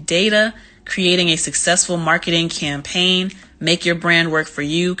industry data, creating a successful marketing campaign, make your brand work for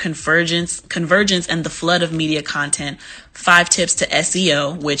you, convergence, and the flood of media content. 5 tips to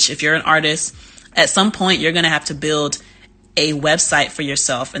SEO, which if you're an artist, at some point you're going to have to build a website for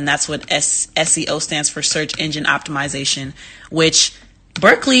yourself. And that's what SEO stands for, search engine optimization, which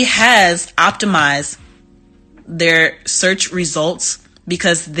Berklee has optimized their search results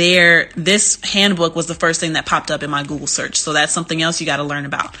because this handbook was the first thing that popped up in my Google search. So that's something else you got to learn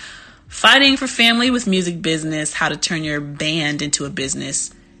about. Fighting for family with music business, how to turn your band into a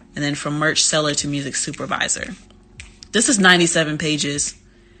business, and then from merch seller to music supervisor. This is 97 pages,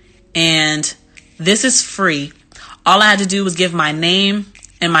 and this is free. All I had to do was give my name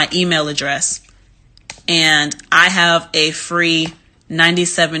and my email address, and I have a free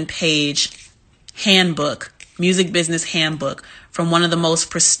 97-page handbook, music business handbook, from one of the most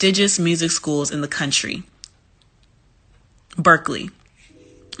prestigious music schools in the country, Berklee.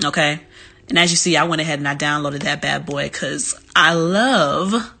 Okay. And as you see, I went ahead and I downloaded that bad boy because I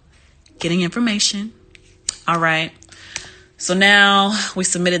love getting information. All right. So now we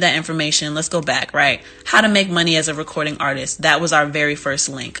submitted that information. Let's go back, right? How to make money as a recording artist. That was our very first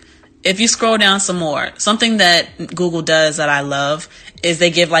link. If you scroll down some more, something that Google does that I love is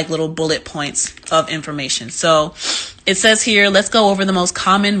they give like little bullet points of information. So it says here, let's go over the most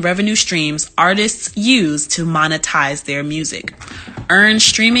common revenue streams artists use to monetize their music. Earn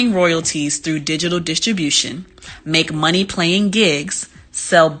streaming royalties through digital distribution, make money playing gigs,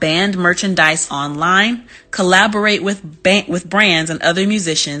 sell band merchandise online, collaborate with brands and other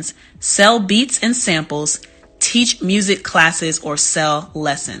musicians, sell beats and samples, teach music classes, or sell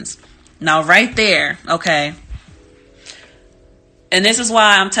lessons. Now right there, okay. And this is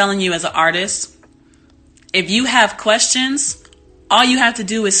why I'm telling you as an artist, if you have questions, all you have to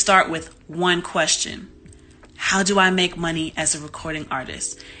do is start with one question. How do I make money as a recording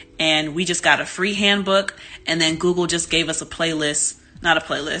artist? And we just got a free handbook, and then Google just gave us a playlist, not a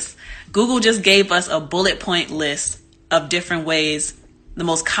playlist. Google just gave us a bullet point list of different ways, the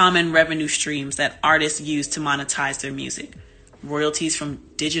most common revenue streams that artists use to monetize their music. Royalties from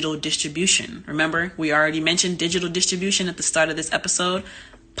digital distribution. Remember, we already mentioned digital distribution at the start of this episode.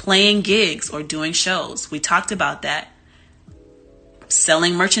 Playing gigs or doing shows. We talked about that.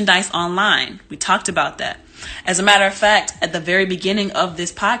 Selling merchandise online. We talked about that. As a matter of fact, at the very beginning of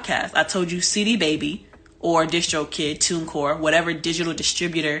this podcast, I told you CD Baby or DistroKid, TuneCore, whatever digital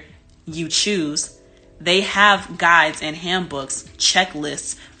distributor you choose, they have guides and handbooks,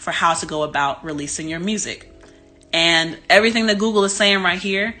 checklists for how to go about releasing your music. And everything that Google is saying right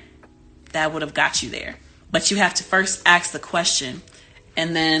here, that would have got you there. But you have to first ask the question.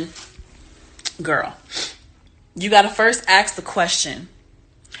 And then, girl, you got to first ask the question.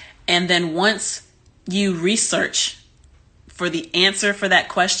 And then once you research for the answer for that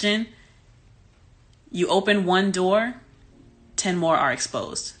question, you open one door, 10 more are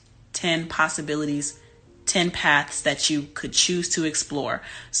exposed. 10 possibilities, 10 paths that you could choose to explore.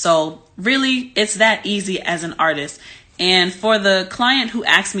 So really, it's that easy as an artist. And for the client who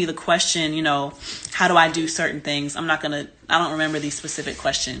asked me the question, how do I do certain things? I don't remember the specific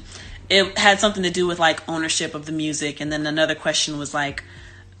question. It had something to do with like ownership of the music. And then another question was like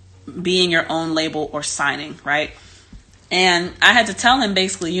being your own label or signing, right? And I had to tell him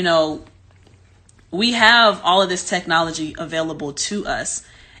basically, we have all of this technology available to us.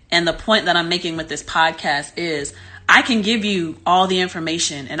 And the point that I'm making with this podcast is I can give you all the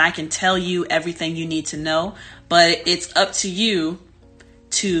information and I can tell you everything you need to know, but it's up to you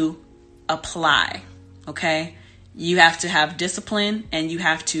to apply. Okay. You have to have discipline and you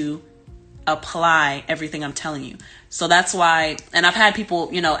have to apply everything I'm telling you. So that's why, and I've had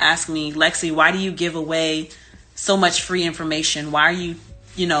people, ask me, Lexi, why do you give away so much free information? Why are you,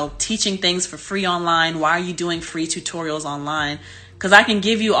 teaching things for free online? Why are you doing free tutorials online? Because I can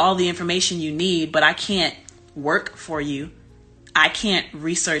give you all the information you need, but I can't work for you. I can't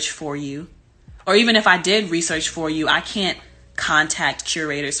research for you. Or even if I did research for you, I can't contact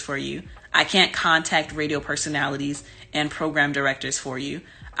curators for you. I can't contact radio personalities and program directors for you.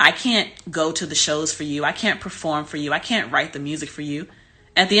 I can't go to the shows for you. I can't perform for you. I can't write the music for you.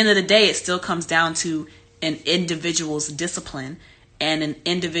 At the end of the day, it still comes down to an individual's discipline and an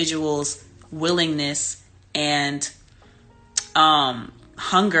individual's willingness and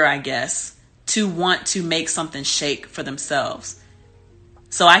hunger, I guess, to want to make something shake for themselves.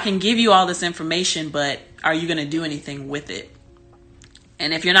 So I can give you all this information, but are you going to do anything with it?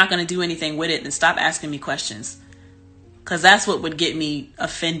 And if you're not going to do anything with it, then stop asking me questions. Because that's what would get me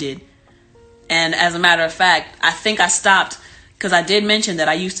offended. And as a matter of fact, I think I stopped because I did mention that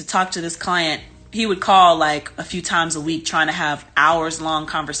I used to talk to this client. He would call like a few times a week trying to have hours long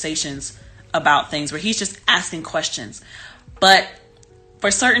conversations about things where he's just asking questions. But for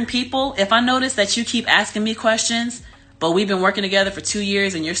certain people, if I notice that you keep asking me questions, but we've been working together for 2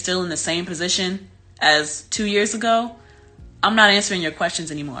 years and you're still in the same position as 2 years ago, I'm not answering your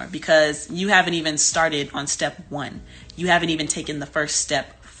questions anymore because you haven't even started on step one. You haven't even taken the first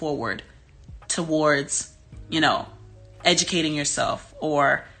step forward towards, educating yourself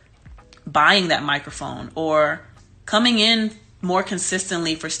or buying that microphone or coming in more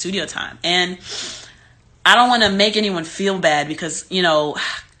consistently for studio time. And I don't want to make anyone feel bad because,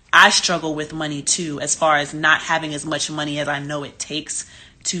 I struggle with money too, as far as not having as much money as I know it takes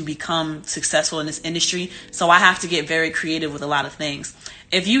to become successful in this industry. So I have to get very creative with a lot of things.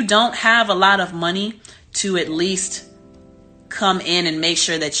 If you don't have a lot of money to at least come in and make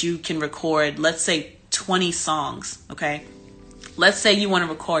sure that you can record, let's say 20 songs, okay? Let's say you want to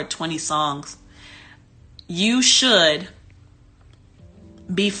record 20 songs. You should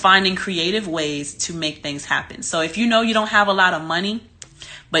be finding creative ways to make things happen. So if you know you don't have a lot of money,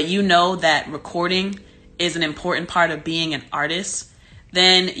 but you know that recording is an important part of being an artist,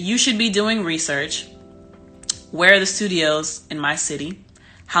 then you should be doing research. Where are the studios in my city?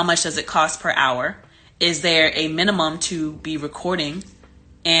 How much does it cost per hour? Is there a minimum to be recording?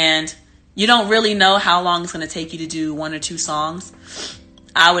 And you don't really know how long it's going to take you to do 1 or 2 songs.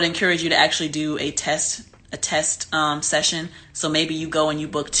 I would encourage you to actually do a test session. So maybe you go and you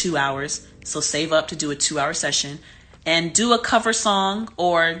book 2 hours. So save up to do a 2-hour session and do a cover song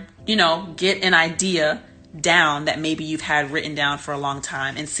or, get an idea down that maybe you've had written down for a long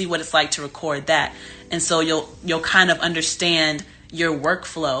time and see what it's like to record that. And so you'll kind of understand your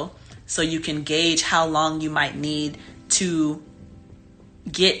workflow so you can gauge how long you might need to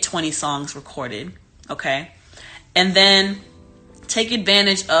get 20 songs recorded. Okay. And then take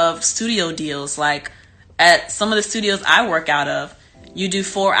advantage of studio deals. Like at some of the studios I work out of, you do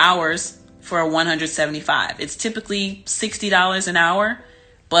 4 hours for $175. It's typically $60 an hour.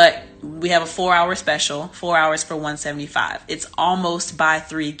 But we have a 4-hour special, 4 hours for $175. It's almost buy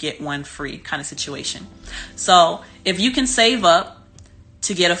 3, get 1 free kind of situation. So if you can save up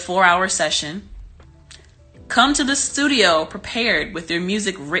to get a 4-hour session, come to the studio prepared with your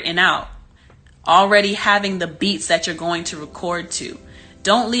music written out, already having the beats that you're going to record to.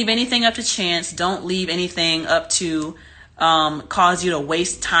 Don't leave anything up to chance. Don't leave anything up to cause you to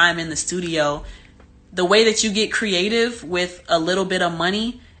waste time in the studio. The way that you get creative with a little bit of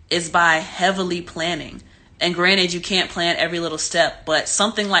money is by heavily planning. And granted, you can't plan every little step, but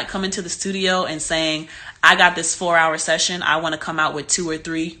something like coming to the studio and saying, I got this 4-hour session. I want to come out with 2 or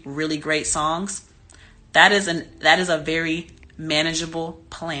 3 really great songs. That is a very manageable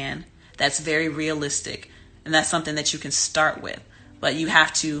plan. That's very realistic. And that's something that you can start with. But you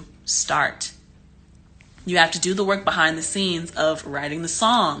have to start. You have to do the work behind the scenes of writing the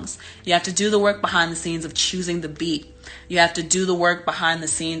songs. You have to do the work behind the scenes of choosing the beat. You have to do the work behind the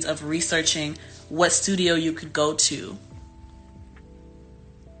scenes of researching what studio you could go to.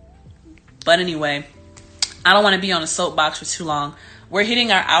 But anyway, I don't want to be on a soapbox for too long. We're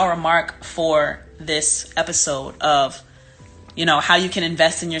hitting our hour mark for this episode of, how you can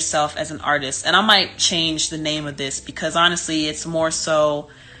invest in yourself as an artist. And I might change the name of this because honestly, it's more so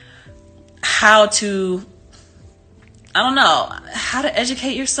how to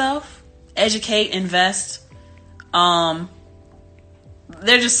educate yourself, invest. There are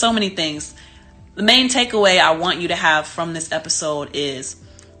just so many things. The main takeaway I want you to have from this episode is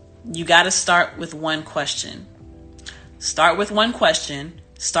you got to start with one question. Start with one question.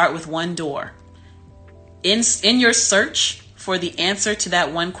 Start with one door. In your search for the answer to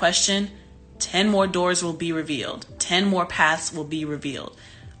that one question, 10 more doors will be revealed. 10 more paths will be revealed.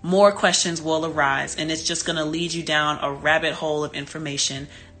 More questions will arise, and it's just going to lead you down a rabbit hole of information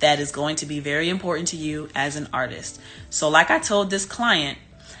that is going to be very important to you as an artist. So like I told this client,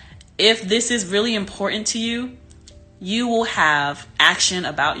 if this is really important to you, you will have action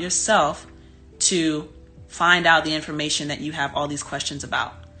about yourself to find out the information that you have all these questions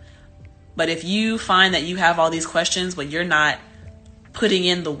about. But if you find that you have all these questions, but you're not putting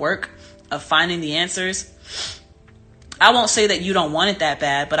in the work of finding the answers, I won't say that you don't want it that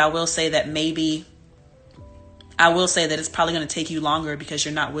bad, but I will say that it's probably going to take you longer because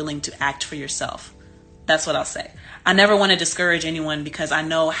you're not willing to act for yourself. That's what I'll say. I never want to discourage anyone because I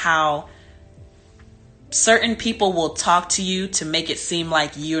know how certain people will talk to you to make it seem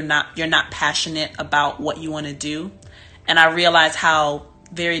like you're not passionate about what you want to do. And I realize how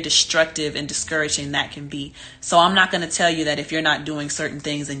very destructive and discouraging that can be. So I'm not going to tell you that if you're not doing certain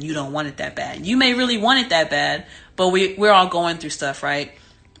things and you don't want it that bad. You may really want it that bad, but we're all going through stuff, right?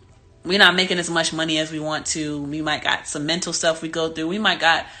 We're not making as much money as we want to. We might got some mental stuff we go through. We might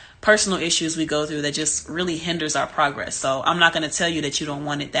got personal issues we go through that just really hinders our progress. So I'm not going to tell you that you don't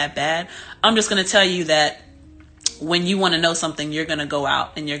want it that bad. I'm just going to tell you that when you want to know something, you're going to go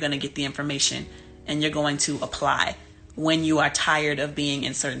out and you're going to get the information and you're going to apply when you are tired of being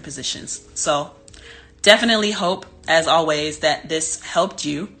in certain positions. So definitely hope, as always, that this helped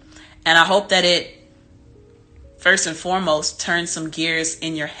you. And I hope that it, first and foremost, turns some gears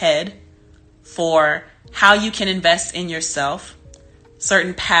in your head for how you can invest in yourself,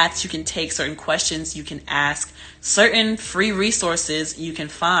 certain paths you can take, certain questions you can ask, certain free resources you can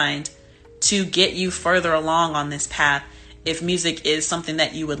find to get you further along on this path if music is something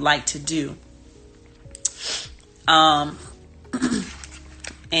that you would like to do. And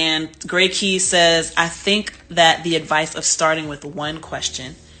Gray Key says, I think that the advice of starting with one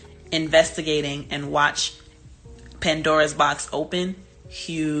question, investigating, and watch Pandora's box open,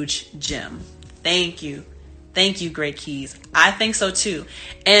 huge gem. Thank you. Thank you, Gray Keys. I think so too.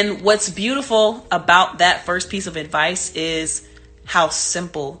 And what's beautiful about that first piece of advice is how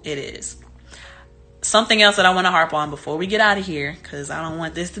simple it is. Something else that I want to harp on before we get out of here, because I don't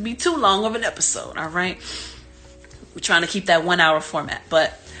want this to be too long of an episode, all right? We're trying to keep that 1 hour format.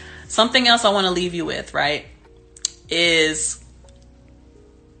 But something else I want to leave you with, right, is,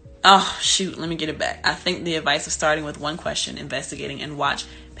 let me get it back. I think the advice of starting with one question, investigating, and watch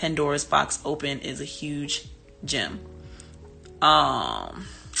Pandora's box open is a huge gem. Dang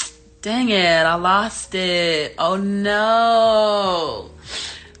it, I lost it. Oh no.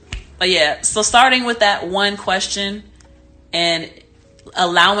 But yeah, so starting with that one question and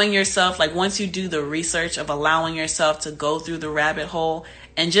allowing yourself, like once you do the research of allowing yourself to go through the rabbit hole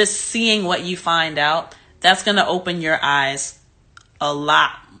and just seeing what you find out, that's going to open your eyes a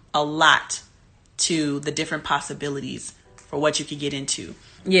lot to the different possibilities for what you could get into.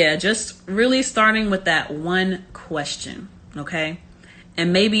 Yeah, just really starting with that one question, okay?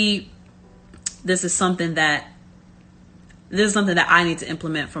 And maybe this is something that I need to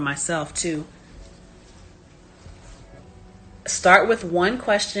implement for myself too. Start with one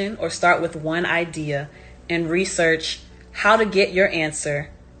question or start with one idea and research how to get your answer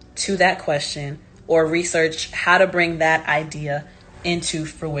to that question, or research how to bring that idea into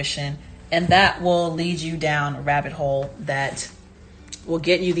fruition. And that will lead you down a rabbit hole that will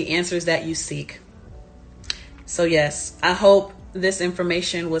get you the answers that you seek. So yes, I hope this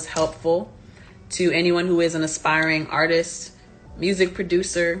information was helpful to anyone who is an aspiring artist, music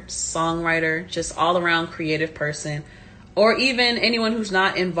producer, songwriter, just all around creative person, or even anyone who's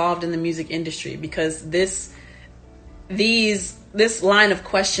not involved in the music industry, because this line of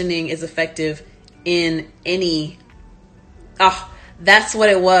questioning is effective in any, that's what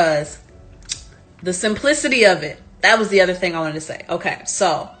it was. The simplicity of it. That was the other thing I wanted to say. Okay,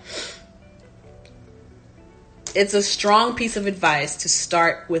 so it's a strong piece of advice to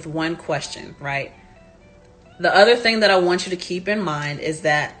start with one question, right? The other thing that I want you to keep in mind is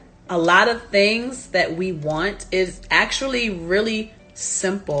that a lot of things that we want is actually really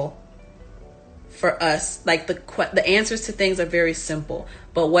simple for us. Like the answers to things are very simple,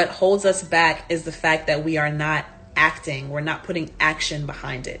 but what holds us back is the fact that we are not acting. We're not putting action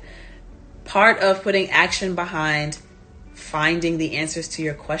behind it. Part of putting action behind finding the answers to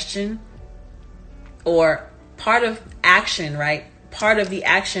your question, or part of action, right? Part of the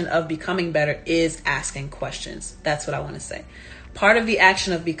action of becoming better is asking questions. That's what I want to say. Part of the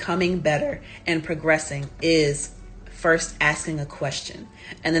action of becoming better and progressing is first asking a question.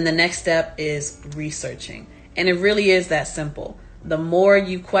 And then the next step is researching. And it really is that simple. The more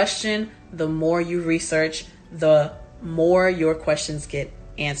you question, the more you research, the more your questions get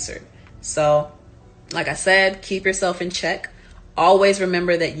answered. So, like I said, keep yourself in check. Always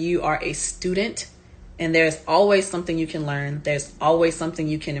remember that you are a student and there's always something you can learn. There's always something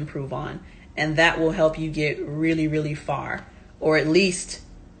you can improve on. And that will help you get really, really far, or at least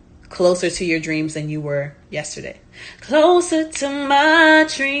closer to your dreams than you were yesterday. Closer to my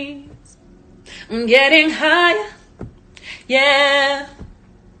dreams. I'm getting higher. Yeah.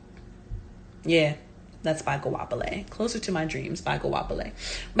 Yeah. That's by Goapele. Closer to My Dreams by Goapele.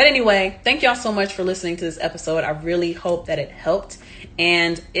 But anyway, thank y'all so much for listening to this episode. I really hope that it helped.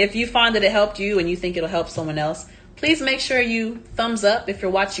 And if you find that it helped you and you think it'll help someone else, please make sure you thumbs up if you're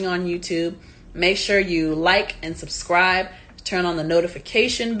watching on YouTube. Make sure you like and subscribe. Turn on the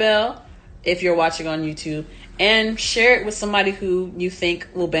notification bell if you're watching on YouTube. And share it with somebody who you think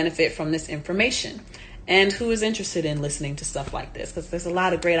will benefit from this information and who is interested in listening to stuff like this. Because there's a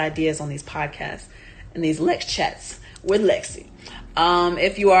lot of great ideas on these podcasts and these Lex Chats with Lexi.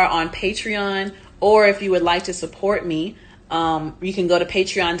 If you are on Patreon, or if you would like to support me, you can go to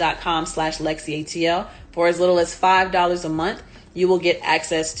patreon.com/LexiATL. For as little as $5 a month, you will get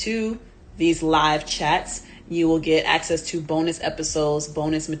access to these live chats. You will get access to bonus episodes,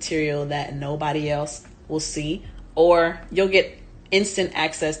 bonus material that nobody else will see, or you'll get instant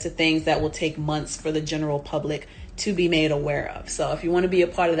access to things that will take months for the general public to be made aware of. So if you want to be a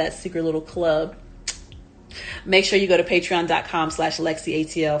part of that secret little club, make sure you go to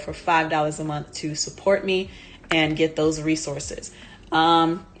patreon.com/LexiATL for $5 a month to support me and get those resources.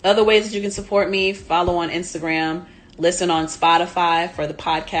 Other ways that you can support me: follow on Instagram, listen on Spotify for the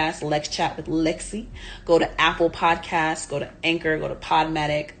podcast Lex Chat with Lexi. Go to Apple Podcasts, go to Anchor, go to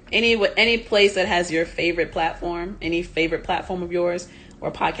Podmatic, any place that has your favorite platform, any favorite platform of yours where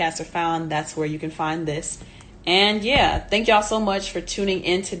podcasts are found. That's where you can find this. And yeah, thank y'all so much for tuning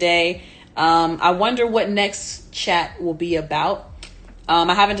in today. I wonder what next chat will be about.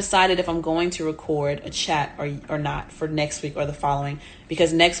 I haven't decided if I'm going to record a chat or not for next week or the following,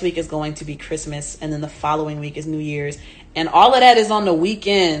 because next week is going to be Christmas and then the following week is New Year's, and all of that is on the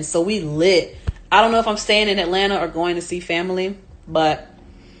weekend. So we lit. I don't know if I'm staying in Atlanta or going to see family, but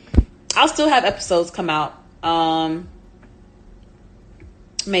I'll still have episodes come out.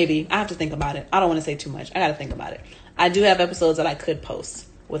 Maybe. I have to think about it. I don't want to say too much. I got to think about it. I do have episodes that I could post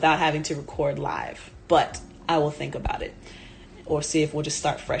without having to record live, but I will think about it or see if we'll just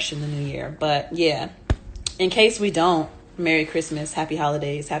start fresh in the new year. But yeah, in case we don't, Merry Christmas, Happy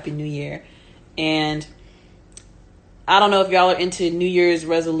Holidays, Happy New Year. And I don't know if y'all are into New Year's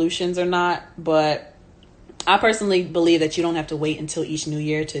resolutions or not, but I personally believe that you don't have to wait until each new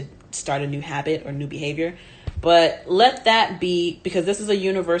year to start a new habit or new behavior. But let that be, because this is a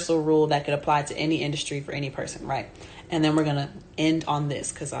universal rule that could apply to any industry for any person, right? And then we're going to end on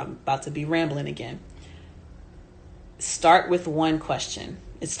this because I'm about to be rambling again. Start with one question.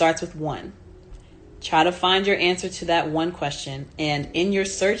 It starts with one. Try to find your answer to that one question. And in your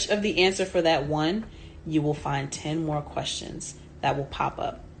search of the answer for that one, you will find 10 more questions that will pop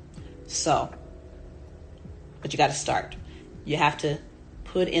up. So, but you got to start. You have to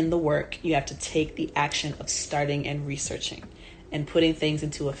put in the work. You have to take the action of starting and researching and putting things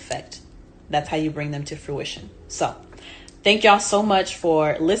into effect. That's how you bring them to fruition. So, thank y'all so much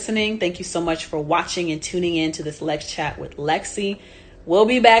for listening. Thank you so much for watching and tuning in to this Lex Chat with Lexi. We'll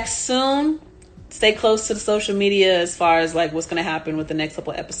be back soon. Stay close to the social media as far as like what's going to happen with the next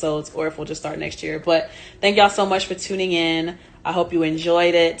couple of episodes, or if we'll just start next year. But thank y'all so much for tuning in. I hope you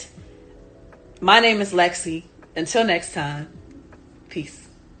enjoyed it. My name is Lexi. Until next time, peace.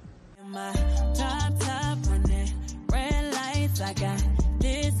 My top running, red lights, I got